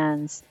his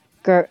hands.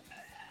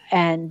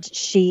 And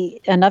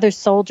another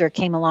soldier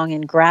came along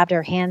and grabbed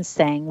her hands,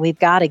 saying, "We've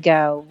got to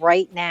go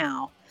right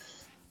now."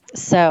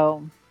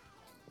 So,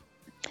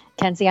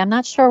 Kenzie, I'm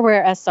not sure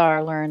where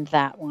SR learned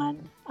that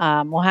one.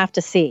 We'll have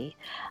to see.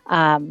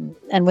 And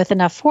with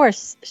enough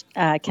force,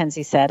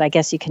 Kenzie said, I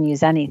guess you can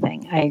use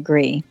anything. I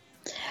agree.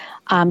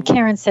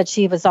 Karen said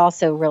she was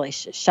also really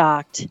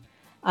shocked,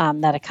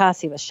 that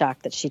Akasi was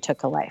shocked that she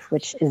took a life,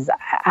 which is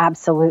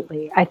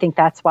absolutely, I think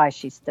that's why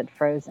she stood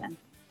frozen.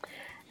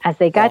 As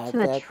they got to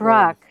the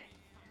truck,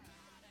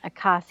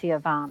 Acacia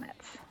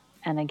vomits.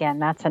 And again,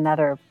 that's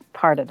another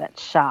part of that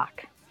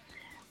shock.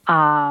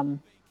 One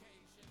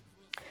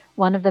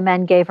of the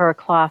men gave her a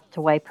cloth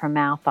to wipe her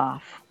mouth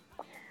off.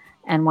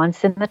 And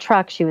once in the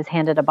truck, she was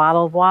handed a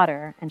bottle of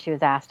water, and she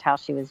was asked how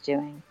she was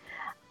doing.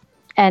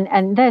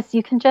 And this,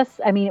 you can just,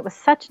 I mean, it was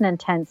such an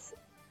intense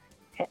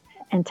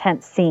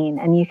scene.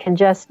 And you can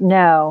just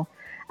know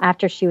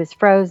after she was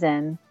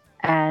frozen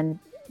and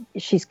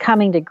she's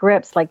coming to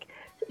grips, like,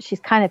 she's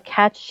kind of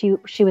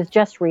she was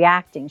just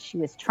reacting. She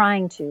was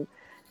trying to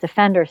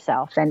defend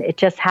herself, and it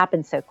just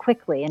happened so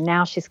quickly. And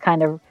now she's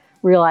kind of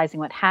realizing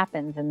what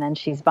happens, and then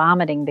she's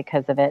vomiting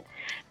because of it.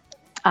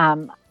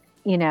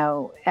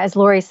 As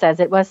Lori says,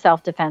 it was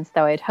self-defense,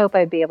 though. I'd hope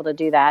I'd be able to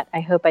do that.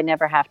 I hope I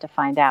never have to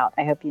find out.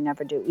 I hope you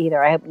never do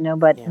either. I hope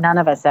none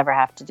of us ever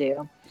have to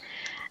do.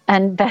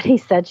 And Betty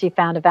said she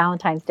found a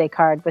Valentine's Day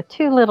card with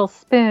 2 little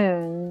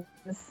spoons,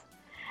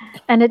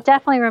 and it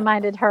definitely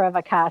reminded her of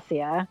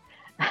Acacia.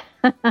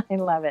 I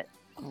love it.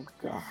 Oh,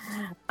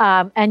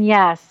 God. And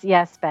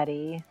yes,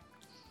 Betty.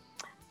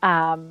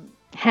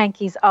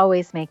 Hankies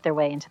always make their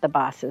way into the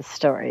boss's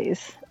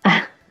stories.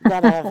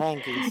 Gotta have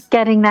hankies.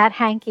 Getting that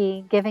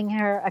hanky, giving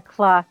her a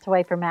cloth to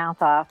wipe her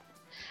mouth off.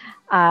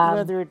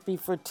 Whether it be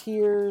for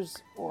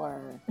tears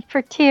or...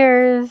 For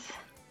tears.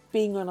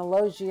 Being on a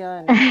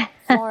loggia in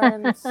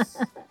Florence.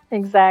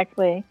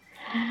 Exactly.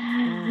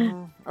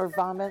 Or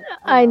vomit.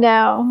 I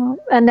know.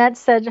 Annette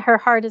said her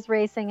heart is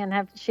racing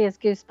and she has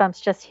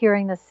goosebumps just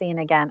hearing the scene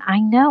again. I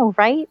know,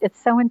 right? It's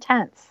so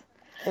intense.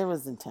 It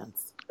was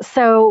intense.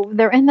 So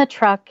they're in the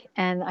truck,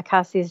 and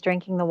Akasi's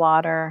drinking the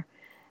water,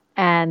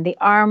 and the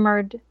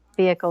armored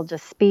vehicle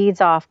just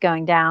speeds off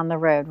going down the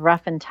road,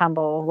 rough and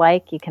tumble,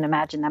 like you can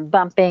imagine them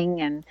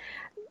bumping and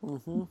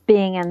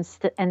being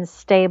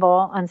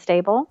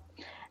unstable.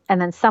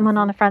 And then someone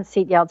on the front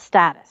seat yelled,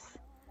 "Status."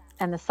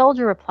 And the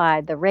soldier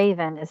replied, "The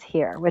Raven is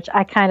here," which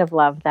I kind of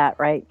love that,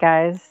 right,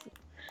 guys?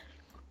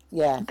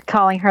 Yeah.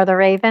 Calling her the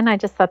Raven. I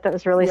just thought that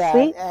was really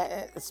sweet.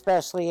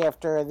 Especially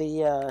after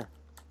the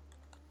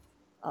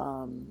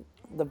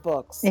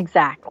books.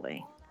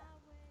 Exactly.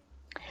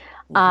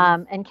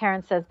 And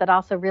Karen says, but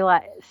also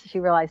she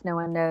realized no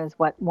one knows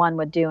what one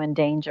would do in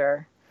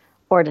danger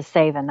or to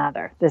save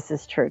another. This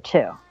is true,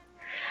 too.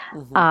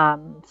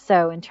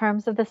 So in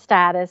terms of the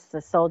status,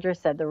 the soldier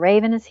said, "The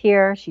Raven is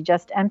here. She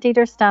just emptied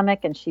her stomach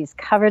and she's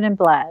covered in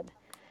blood."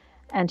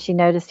 And she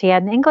noticed he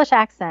had an English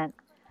accent,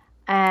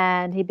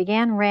 and he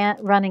began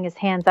running his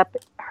hands up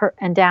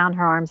and down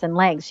her arms and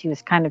legs. He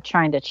was kind of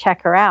trying to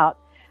check her out,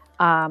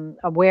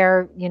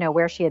 where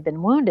she had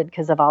been wounded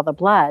because of all the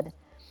blood.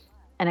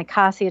 And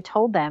Acacia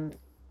told them,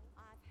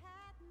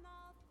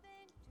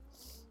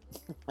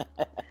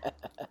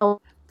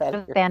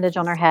 bandage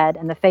on her head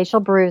and the facial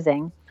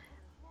bruising,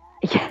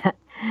 Yeah,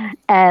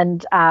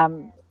 and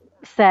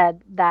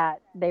said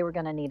that they were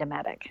going to need a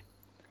medic.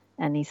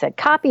 And he said,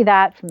 "Copy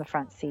that," from the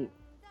front seat.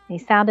 He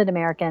sounded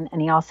American,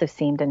 and he also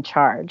seemed in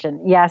charge.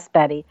 And yes,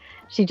 Betty,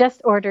 she just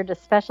ordered a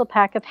special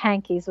pack of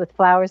hankies with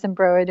flowers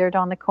embroidered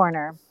on the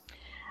corner.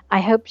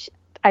 I hope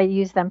I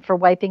use them for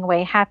wiping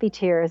away happy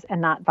tears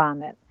and not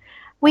vomit.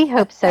 We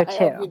hope so I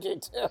hope you too. do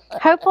too.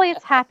 Hopefully,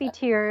 it's happy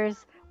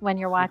tears when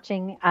you're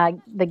watching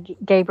the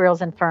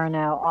Gabriel's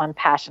Inferno on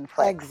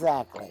Passionflix.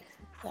 Exactly.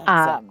 Um,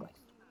 Exactly.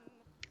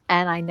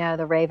 and I know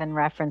the Raven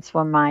reference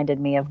reminded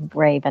me of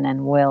Raven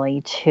and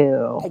Willie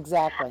too.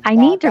 Exactly. I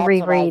need to That's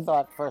what I reread.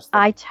 thought first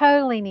thing. I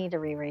totally need to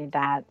reread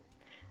that.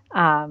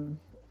 Um,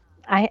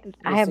 I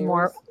The have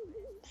more.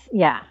 series.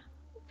 Yeah,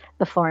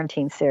 the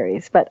Florentine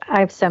series, but I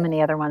have so Yeah.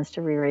 many other ones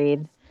to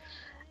reread.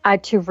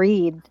 To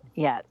read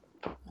yet.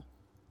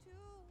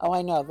 Oh,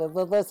 I know. The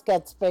list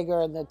gets bigger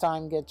and the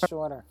time gets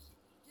shorter.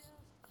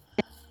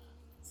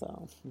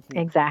 So,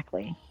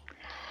 Exactly.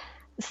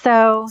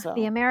 So the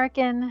so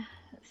American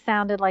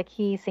sounded like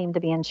he seemed to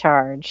be in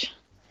charge.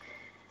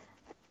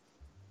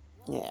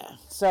 yeah.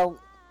 So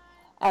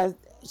as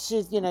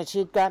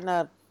she'd gotten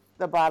a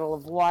bottle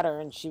of water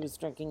and she was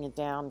drinking it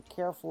down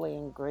carefully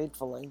and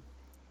gratefully.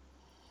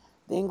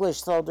 The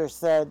English soldier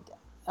said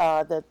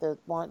that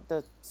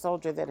the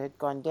soldier that had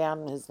gone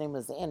down, his name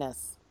was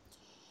Innes,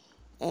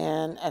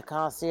 and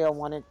Acacia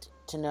wanted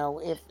to know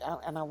if,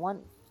 and I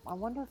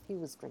wonder if he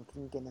was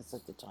drinking Guinness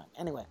at the time.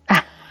 Anyway,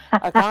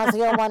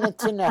 Acacia wanted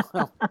to know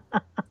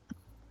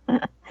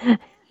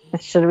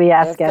Should we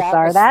ask if that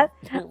SR was that?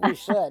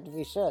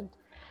 we should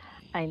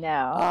I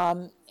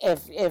know.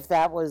 if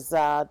that was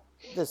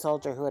the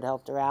soldier who had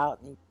helped her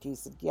out, and he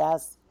said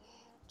yes.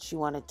 She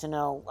wanted to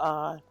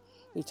know.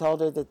 He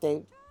told her that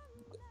they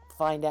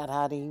find out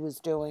how he was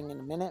doing in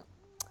a minute,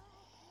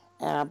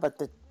 but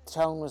the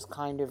tone was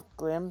kind of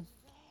grim,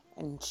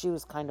 and she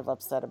was kind of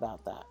upset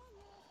about that.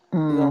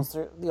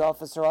 Mm. The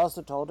officer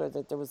also told her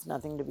that there was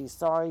nothing to be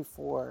sorry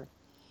for.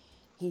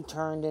 He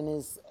turned in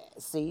his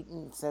seat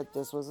and said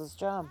this was his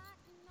job.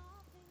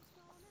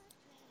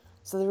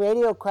 So the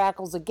radio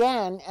crackles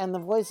again, and the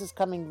voice is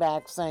coming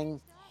back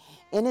saying,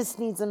 Innes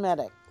needs a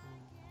medic.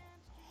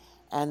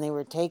 And they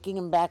were taking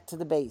him back to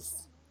the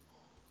base.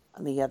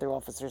 And the other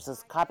officer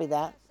says, copy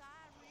that.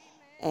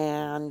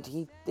 And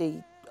he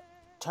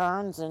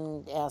turns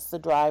and asks the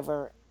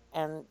driver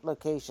and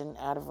location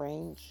out of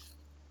range.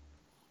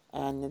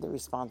 And the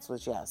response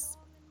was yes.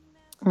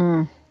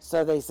 Mm.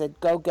 So they said,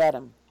 go get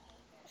him.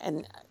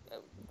 And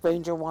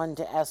Ranger 1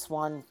 to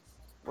S1,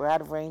 we're out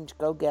of range,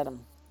 go get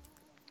him.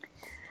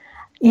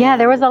 Yeah,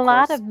 there And was a of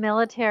lot course, of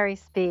military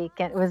speak.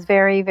 It was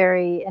very,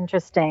 very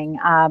interesting.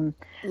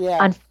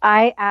 yeah.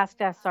 I asked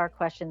SR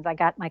questions. I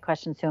got my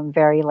questions to him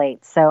very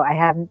late, so I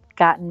haven't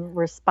gotten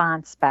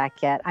response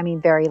back yet. I mean,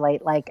 very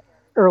late, like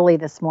early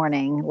this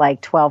morning,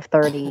 like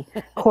 12:30,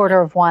 quarter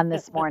of one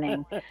this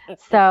morning.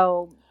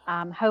 So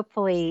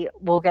hopefully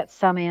we'll get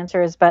some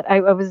answers. But I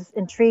was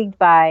intrigued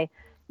by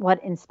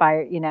what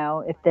inspired,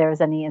 if there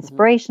was any Mm-hmm.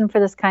 inspiration for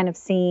this kind of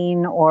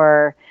scene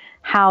or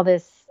how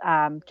this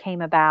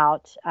came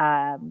about.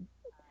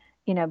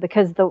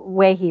 Because the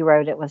way he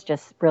wrote it was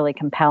just really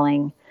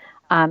compelling.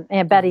 And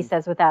Betty Mm-hmm.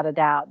 says, without a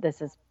doubt,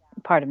 this is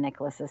part of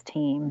Nicholas's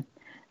team,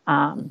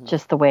 Mm-hmm.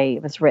 just the way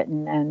it was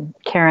written. And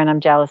Karen,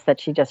 I'm jealous that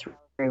she just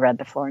reread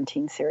the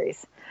Florentine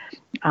series.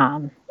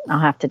 I'll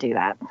have to do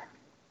that.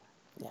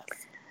 Yes.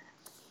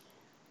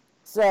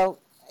 So,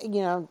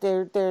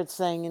 they're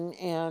saying,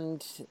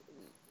 and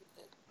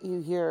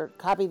you hear,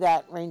 copy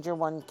that, Ranger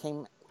 1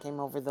 came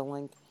over the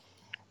link.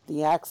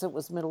 The accent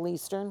was Middle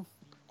Eastern,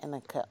 and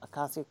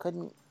Acacia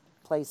couldn't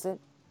place it.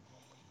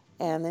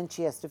 And then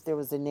she asked if there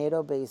was a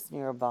NATO base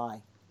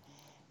nearby.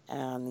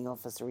 And the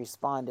officer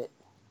responded,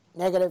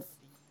 negative,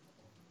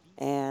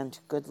 and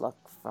good luck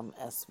from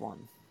S1.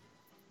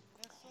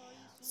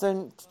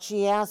 So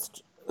she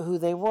asked who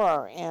they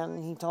were,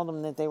 and he told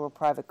them that they were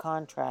private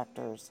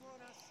contractors.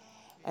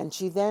 And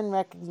she then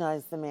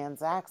recognized the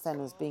man's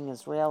accent as being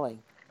Israeli.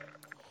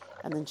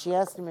 And then she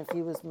asked him if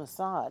he was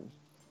Mossad.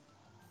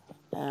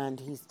 And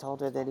he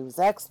told her that he was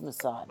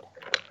ex-Mossad.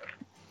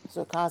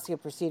 So Acacia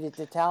proceeded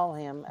to tell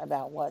him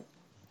about what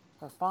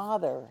her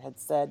father had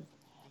said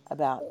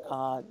about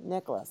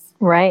Nicholas.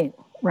 Right,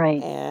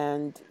 right.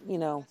 And,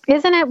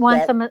 Isn't it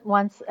that,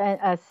 once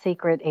a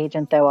secret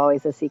agent, though,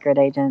 always a secret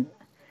agent?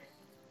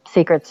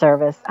 Secret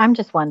Service. I'm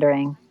just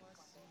wondering.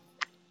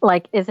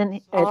 Like, isn't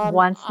it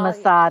once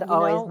Mossad,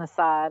 always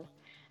Mossad?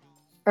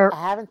 Or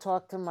I haven't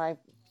talked to my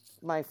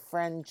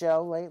friend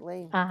Joe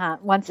lately.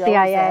 once Joe was the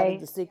head of CIA.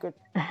 the secret.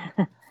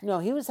 No,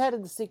 he was head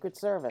of the Secret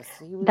Service.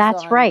 He was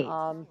That's on right.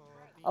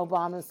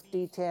 Obama's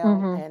detail,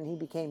 Hmm. and he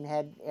became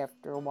head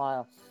after a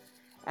while.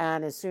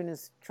 And as soon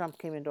as Trump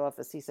came into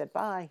office, he said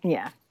bye.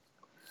 Yeah.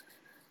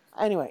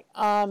 Anyway,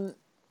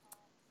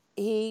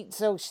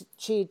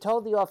 she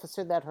told the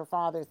officer that her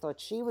father thought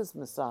she was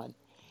Mossad,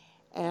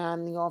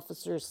 and the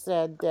officer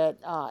said that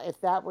if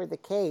that were the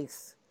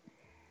case,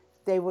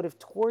 they would have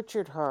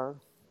tortured her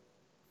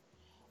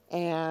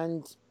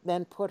and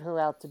then put her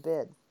out to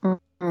bid.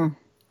 Mm-hmm.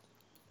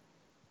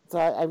 So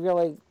I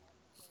really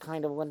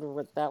kind of wonder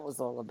what that was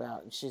all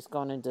about. She's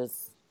gone into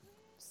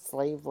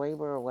slave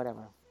labor or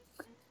whatever.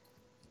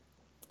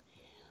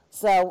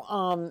 So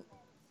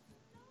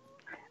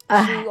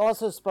Uh, she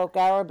also spoke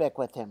Arabic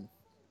with him.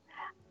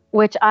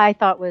 which I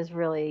thought was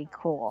really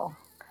cool.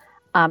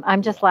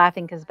 I'm just Yeah.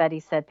 laughing because Betty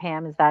said,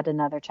 Pam, is that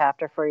another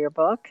chapter for your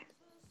book?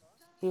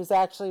 He was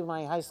actually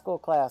my high school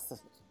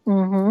class.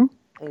 Mm-hmm.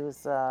 He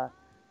was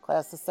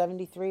class of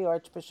 73,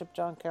 Archbishop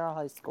John Carroll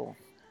High School,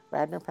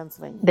 Radnor,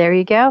 Pennsylvania. There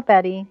you go,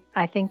 Betty.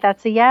 I think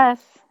that's a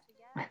yes.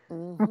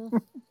 Mm-hmm.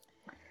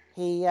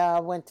 He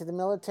went to the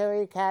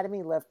military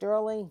academy, left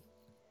early,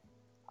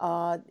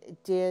 uh,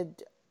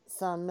 did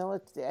some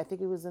military, I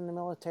think he was in the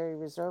military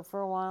reserve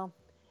for a while.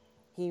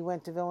 He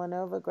went to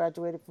Villanova,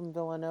 graduated from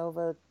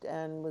Villanova,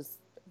 and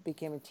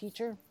became a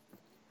teacher.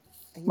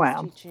 He was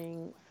Wow.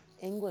 teaching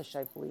English,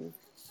 I believe.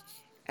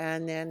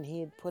 And then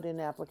he had put in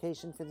an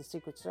application for the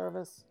Secret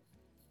Service,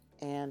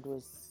 and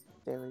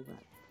there he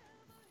went.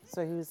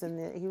 So he was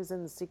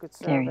in the Secret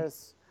There you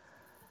Service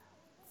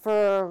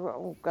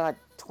for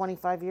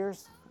 25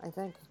 years, I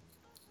think.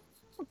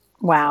 So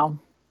Wow.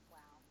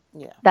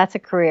 yeah, That's a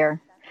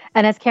career.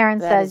 And as Karen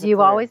that says, is a you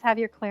career. always have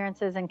your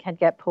clearances and can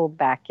get pulled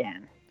back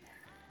in.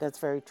 That's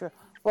very true.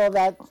 Well,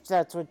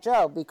 that's what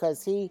Joe,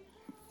 because he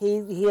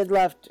had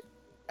left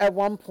at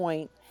one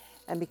point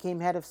and became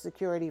head of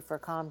security for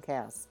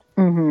Comcast.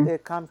 Mm-hmm. The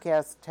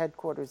Comcast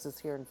headquarters is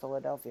here in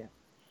Philadelphia.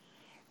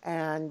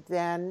 And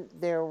then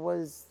there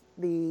was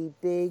the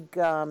big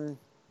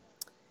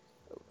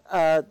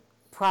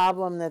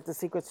problem that the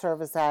Secret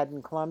Service had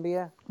in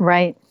Colombia,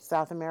 Right.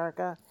 South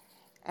America,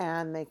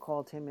 and they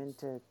called him in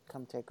to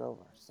come take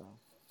over. So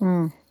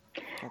Mm.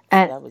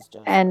 And that was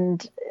Joe's story.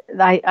 and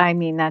I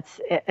mean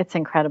it's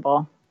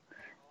incredible.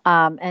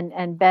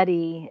 And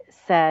Betty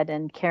said,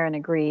 and Karen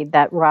agreed,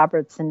 that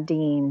Robertson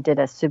Dean did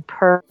a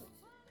superb,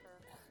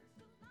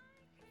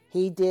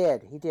 He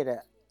did. He did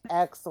an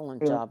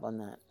excellent job on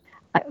that.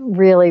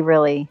 really,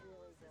 really,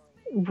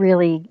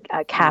 really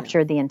Yeah.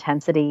 captured the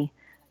intensity,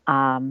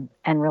 and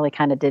really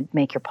kind of did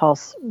make your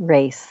pulse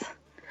race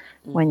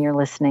when Mm-hmm. you're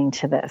listening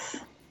to this.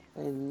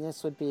 And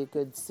this would be a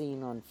good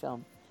scene on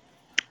film.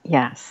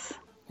 Yes,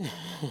 Yes,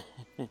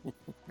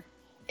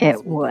 it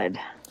we do. would.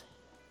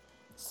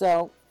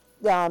 So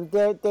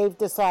they've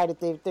decided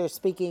they're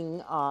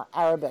speaking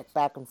Arabic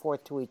back and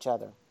forth to each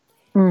other,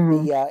 Hmm.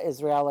 the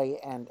Israeli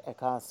and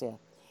Acacia.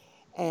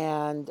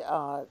 And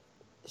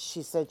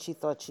she said she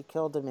thought she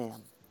killed a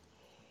man.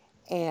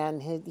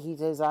 And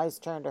his eyes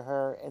turned to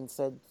her and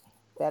said,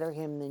 "Better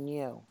him than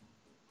you."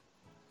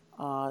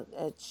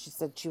 She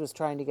said she was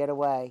trying to get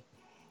away.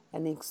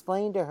 And he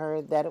explained to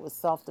her that it was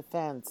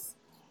self-defense.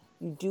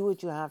 You do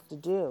what you have to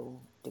do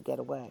to get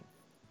away.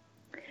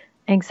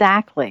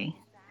 Exactly.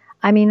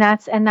 I mean,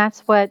 that's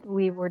what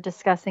we were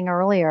discussing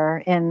earlier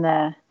in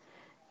the,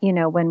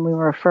 when we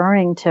were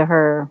referring to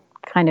her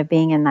kind of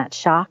being in that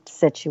shocked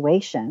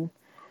situation,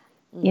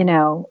 you Mm-hmm.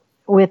 know,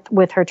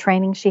 with her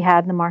training she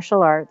had in the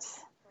martial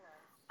arts,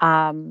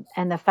 and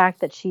the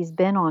fact that she's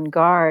been on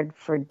guard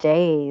for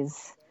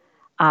days,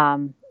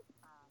 um,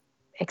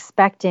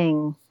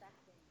 expecting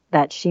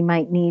that she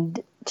might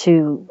need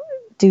to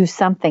do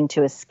something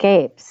to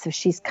escape. So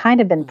she's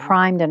kind of been Mm-hmm.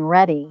 primed and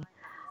ready.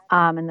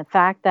 And the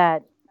fact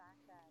that,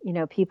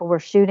 people were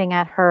shooting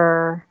at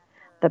her,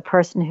 the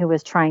person who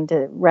was trying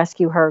to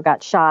rescue her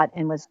got shot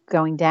and was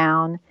going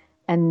down.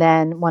 And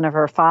then one of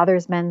her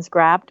father's men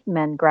grabbed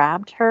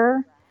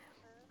her.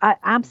 Mm-hmm.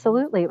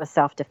 Absolutely, it was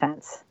self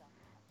defense.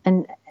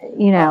 And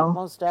you Oh, know,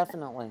 most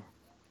definitely.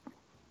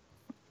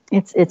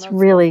 it's Most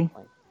really,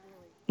 definitely.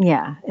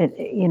 yeah.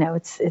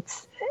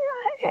 It's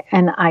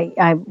and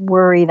I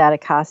worry that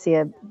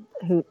Acacia,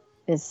 who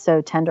is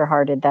so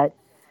tenderhearted, that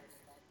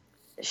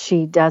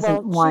she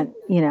doesn't Well,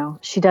 want,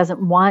 she doesn't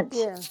want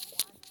yeah.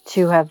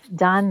 to have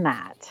done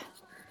that.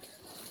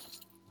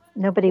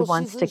 Nobody Well,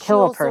 wants to she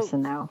kill a also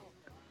person, though.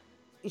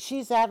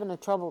 she's having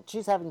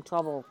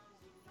trouble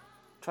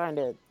trying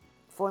to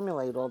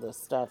formulate all this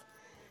stuff.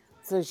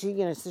 So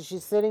so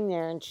she's sitting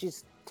there and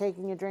she's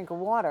taking a drink of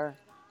water,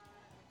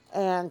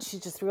 and she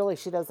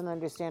doesn't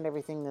understand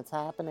everything that's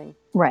happening,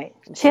 Right.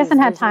 and She she's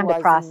hasn't had time to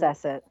visualizing.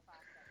 process it.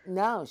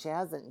 No, she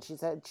hasn't.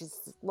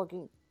 She's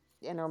looking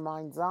in her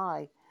mind's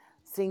eye,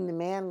 seeing the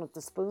man with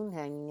the spoon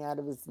hanging out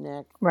of his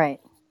neck Right.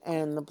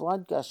 and the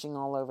blood gushing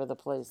all over the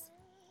place.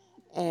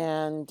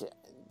 And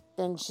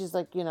then she's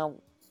like,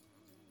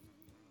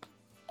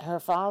 her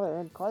father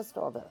had caused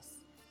all this,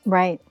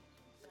 Right.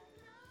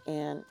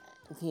 and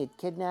he had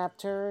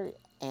kidnapped her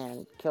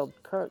and killed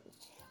Kurt.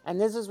 And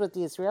this is what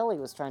the Israeli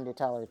was trying to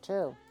tell her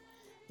too.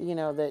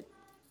 That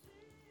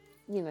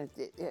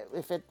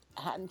if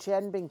she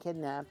hadn't been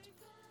kidnapped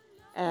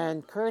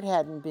and Kurt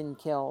hadn't been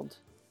killed,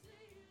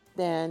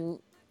 then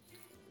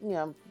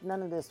none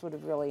of this would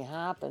have really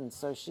happened.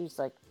 So she's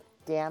like,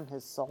 damn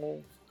his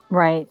soul.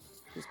 Right.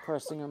 She's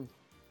cursing him.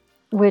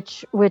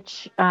 Which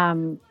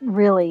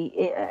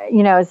really,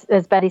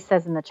 as Betty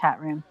says in the chat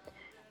room,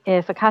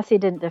 if Acacia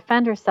didn't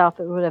defend herself,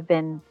 it would have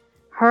been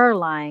her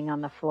lying on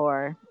the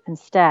floor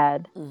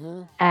instead.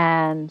 Mm-hmm.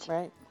 And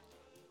Right.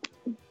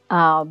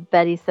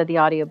 Betty said the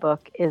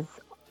audiobook is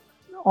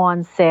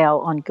on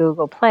sale on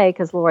Google Play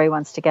because Lori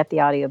wants to get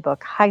the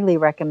audiobook. Highly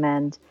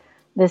recommend.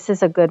 This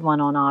is a good one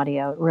on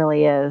audio. It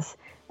really is.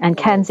 And It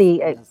is.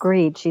 Kenzie It is.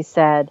 agreed. She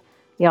said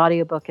the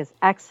audiobook is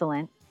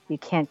excellent. You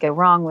can't go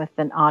wrong with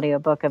an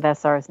audiobook of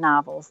SR's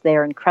novels. They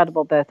are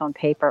incredible both on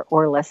paper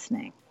or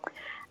listening.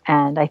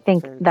 And I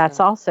think Very that's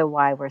true. also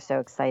why we're so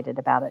excited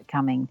about it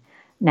coming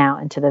now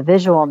into the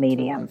visual Coming to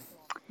medium. life.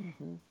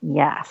 Hmm.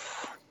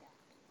 Yes.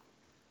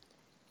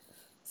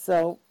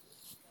 So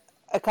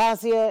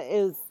Acacia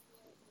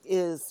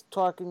is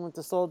talking with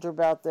the soldier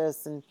about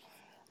this, and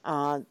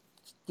uh,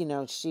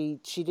 she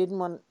didn't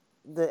want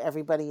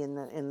everybody in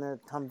the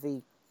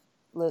Humvee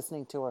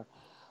listening to her,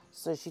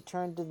 so she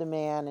turned to the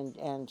man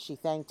and she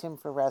thanked him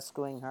for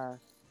rescuing her,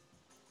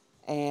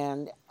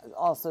 and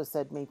also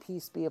said, "May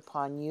peace be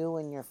upon you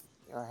and your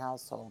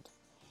household."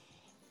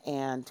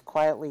 And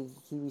quietly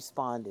he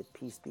responded,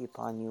 "Peace be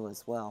upon you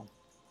as well."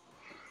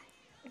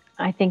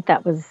 I think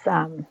that was,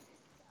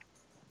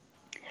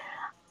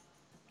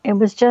 it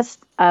was just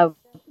a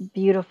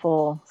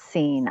beautiful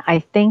scene. I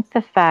think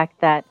the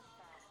fact that,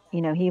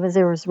 he was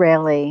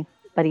Israeli,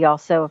 but he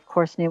also, of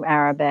course, knew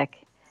Arabic.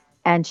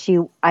 And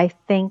I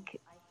think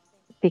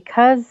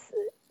because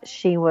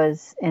she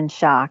was in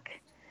shock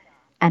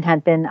and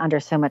had been under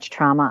so much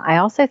trauma, I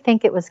also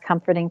think it was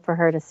comforting for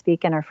her to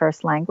speak in her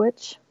first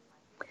language.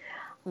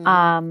 Mm-hmm.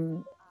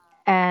 Um,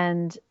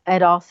 and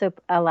it also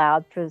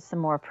allowed for some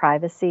more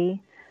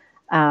privacy.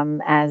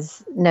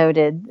 As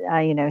noted,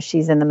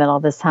 she's in the middle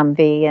of this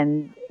Humvee,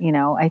 and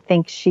I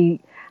think she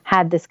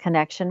had this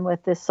connection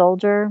with this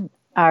soldier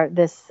or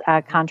this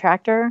Mm-hmm.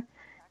 contractor.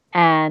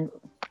 And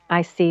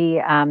I see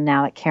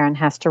now that Karen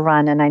has to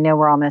run, and I know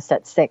we're almost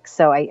at 6,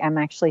 so I am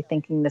actually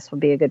thinking this would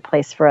be a good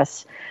place for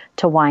us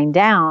to wind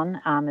down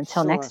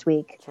until Sure. next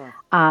week.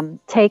 Sure.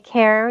 Take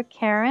care,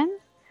 Karen.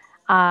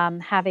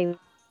 Have a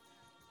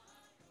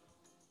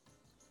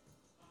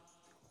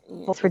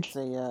It's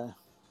a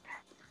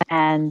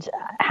and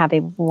have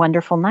a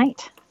wonderful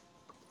night.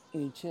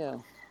 you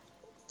too.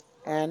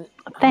 And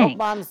I hope Thanks.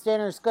 Mom's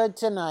dinner's good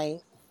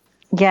tonight.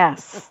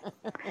 Yes,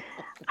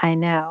 I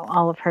know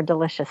all of her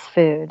delicious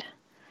food.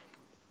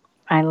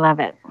 I love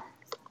it.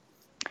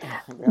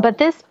 But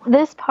Really?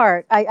 this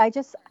part,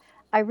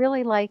 I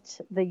really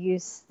liked the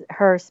use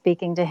her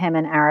speaking to him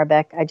in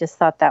Arabic. I just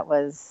thought that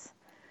was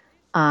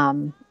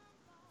um,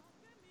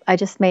 I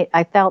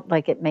felt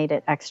like it made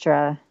it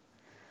extra.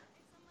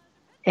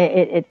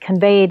 It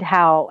conveyed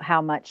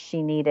how much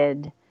she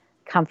needed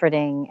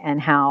comforting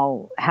and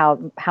how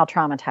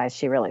traumatized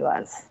she really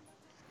was.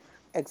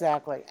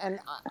 Exactly. And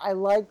I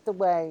like the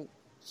way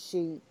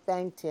she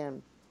thanked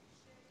him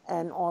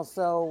and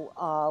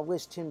also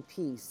wished him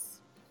peace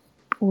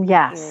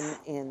Yes.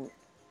 in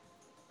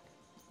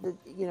the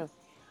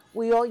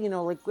we all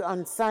like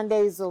on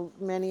Sundays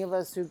many of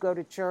us who go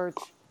to church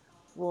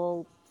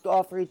will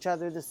offer each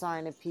other the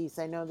sign of peace.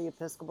 I know the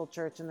Episcopal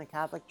Church and the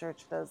Catholic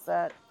Church does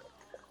that.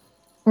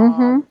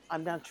 Mm-hmm.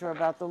 I'm not sure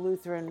about the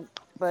Lutheran,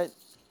 but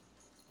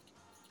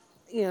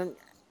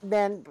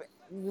then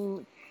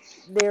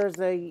there's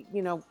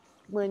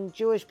when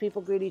Jewish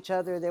people greet each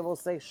other, they will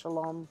say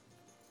shalom,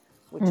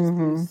 which is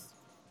Mm-hmm. peace.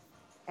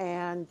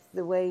 And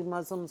the way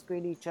Muslims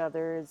greet each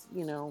other is,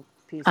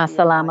 peace be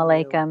Assalamu upon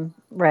you. alaikum.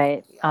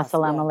 Right.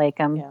 Assalamu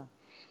Yeah, alaikum. yeah.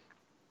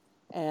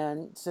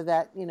 And so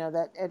that,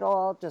 that it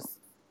all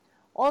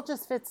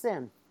just fits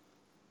in.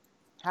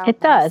 How It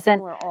how does. And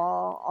similar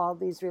all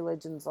these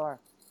religions are.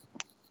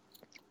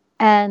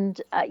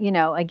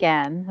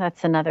 again,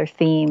 that's another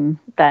theme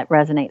that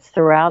resonates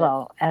throughout That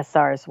all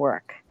SR's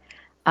work.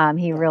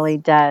 He really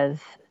yes.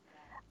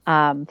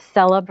 does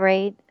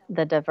celebrate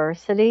the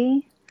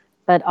diversity,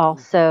 but Mm-hmm.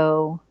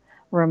 also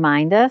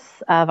remind us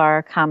of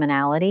our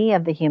commonality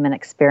of the human Mm-hmm.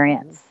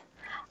 experience.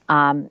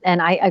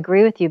 And I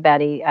agree with you,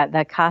 Betty,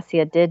 that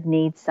Cassia did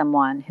need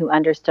someone who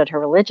understood her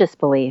religious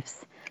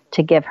beliefs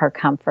to give her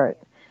comfort.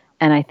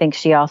 And I think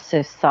she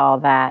also saw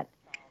that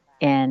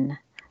in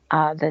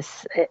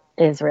this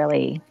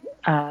Israeli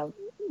uh,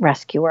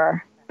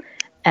 rescuer.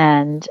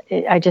 And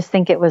I just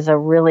think it was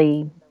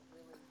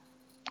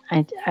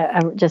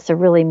just a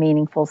really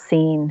meaningful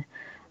scene.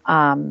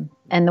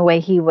 And the way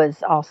he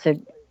was also,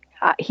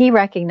 he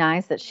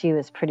recognized that she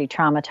was pretty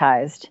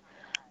traumatized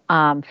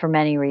for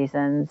many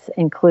reasons,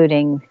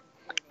 including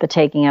the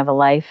taking of a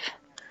life.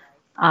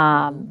 Mm-hmm.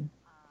 Um,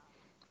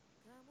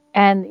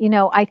 and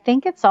I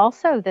think it's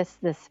also this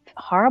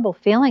horrible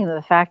feeling of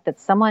the fact that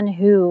someone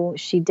who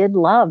she did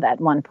love at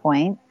one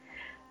point,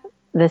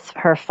 this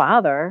her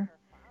father,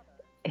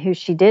 who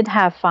she did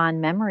have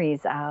fond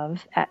memories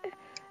of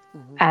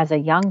Mm-hmm. as a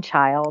young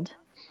child,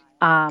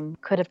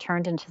 could have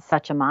turned into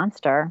such a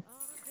monster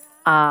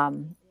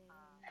um,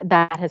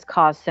 that has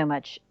caused so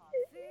much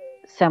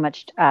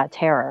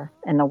terror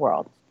in the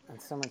world.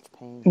 And so much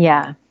pain. Yeah.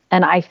 Yeah,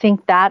 and I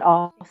think that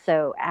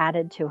also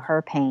added to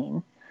her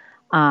pain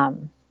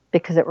um,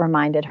 because it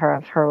reminded her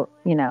of her,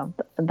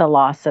 the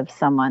loss of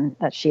someone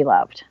that she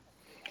loved.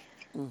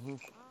 Mm-hmm.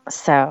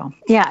 So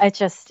yeah, it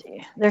just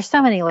there's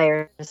so many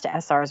layers to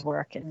SR's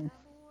work, and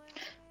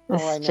Oh,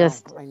 I This know,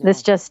 just I this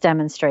know. just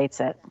demonstrates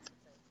it.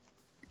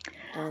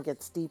 And it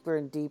gets deeper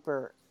and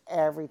deeper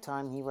every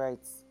time he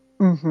writes.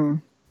 Hmm.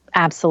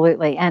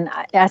 Absolutely. And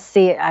SC,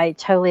 I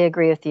totally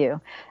agree with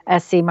you.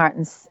 SC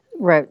Martin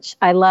Roach.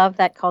 I love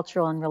that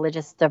cultural and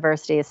religious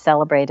diversity is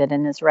celebrated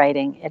in his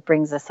writing. It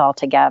brings us all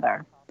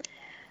together.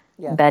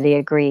 Yes. Betty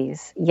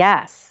agrees.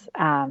 Yes.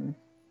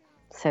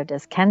 So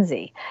does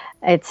Kenzie.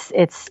 It's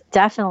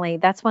definitely,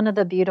 that's one of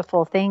the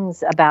beautiful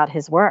things about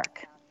his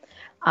work.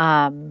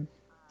 Um,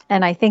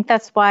 and I think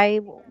that's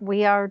why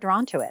we are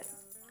drawn to it.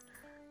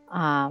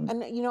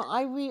 And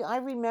I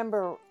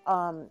remember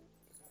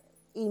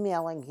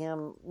emailing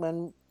him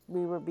when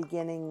we were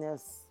beginning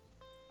this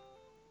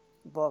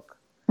book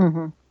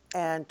Mhm.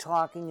 and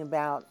talking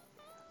about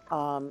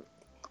um,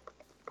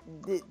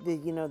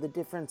 the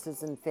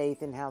differences in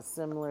faith and how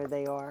similar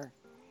they are,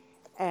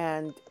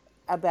 and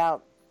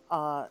about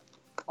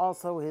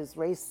also his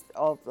race,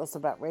 also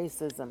about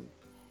racism,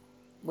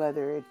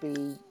 whether it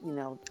be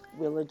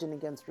religion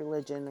against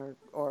religion,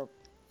 or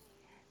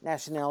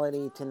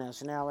nationality to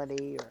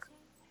nationality, or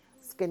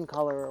skin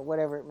color, or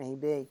whatever it may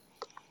be.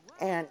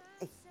 And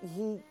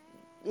he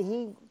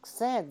he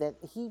said that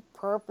he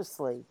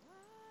purposely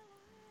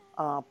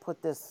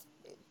put this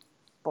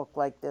book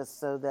like this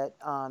so that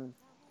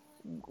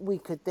we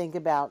could think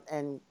about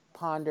and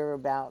ponder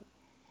about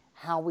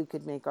how we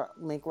could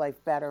make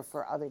life better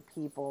for other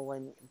people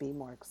and be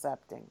more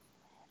accepting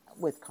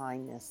with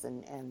kindness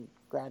and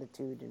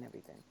gratitude and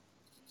everything.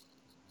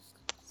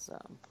 So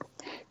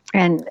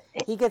And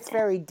he gets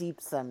very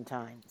deep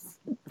sometimes.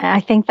 I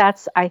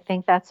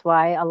think that's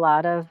why a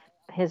lot of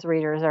his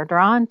readers are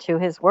drawn to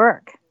his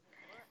work.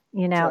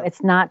 True.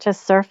 It's not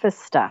just surface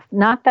stuff.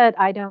 Not that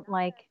I don't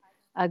like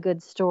a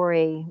good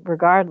story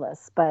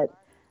regardless, but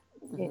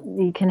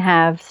Hmm. you can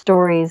have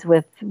stories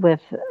with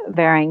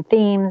varying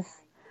themes,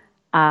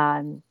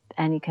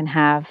 and you can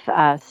have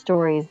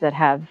stories that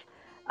have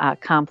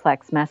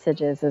complex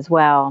messages as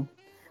well.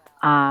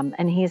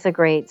 And he's a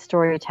great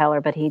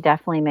storyteller, but he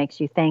definitely makes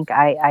you think.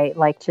 I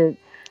like to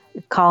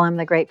call him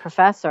the great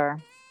professor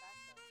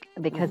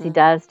because he Hmm.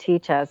 does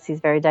teach us. He's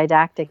very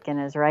didactic in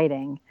his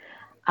writing.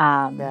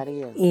 That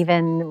he is.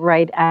 Even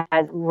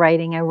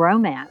writing a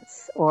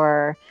romance,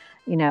 or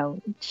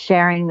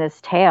sharing this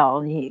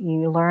tale,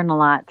 you learn a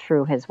lot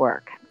through his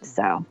work.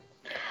 So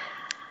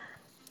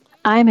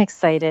I'm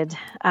excited to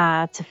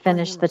I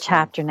finish am the too.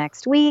 chapter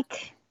next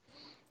week,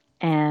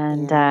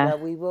 and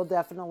And we will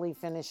definitely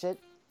finish it.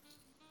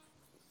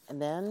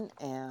 And then,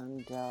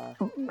 and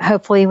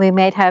hopefully we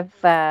might have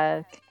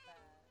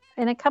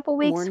in a couple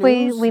more weeks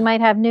news. we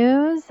might have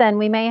news, and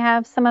we may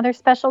have some other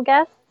special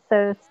guests,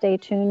 so stay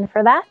tuned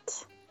for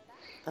that.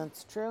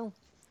 That's true.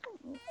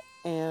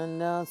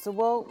 And so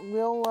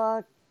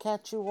we'll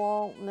catch you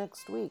all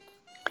next week.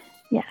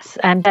 Yes,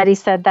 and Betty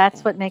said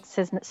that's what And makes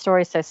his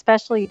story so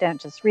special. You don't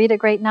just read a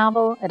great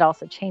novel, it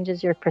also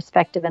changes your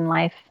perspective in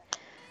life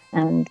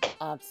and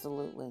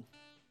absolutely.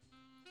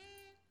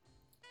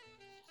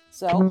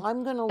 So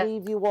I'm going to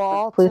leave you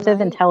all inclusive,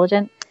 tonight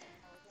intelligent.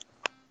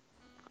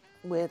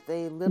 with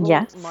a little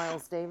Yes,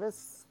 Miles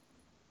Davis,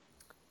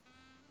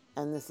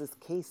 and this is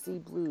Casey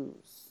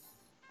Blues.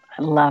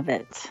 I love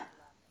it.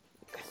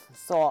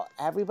 So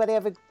everybody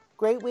have a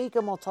great week,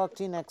 and we'll talk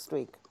to you next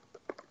week.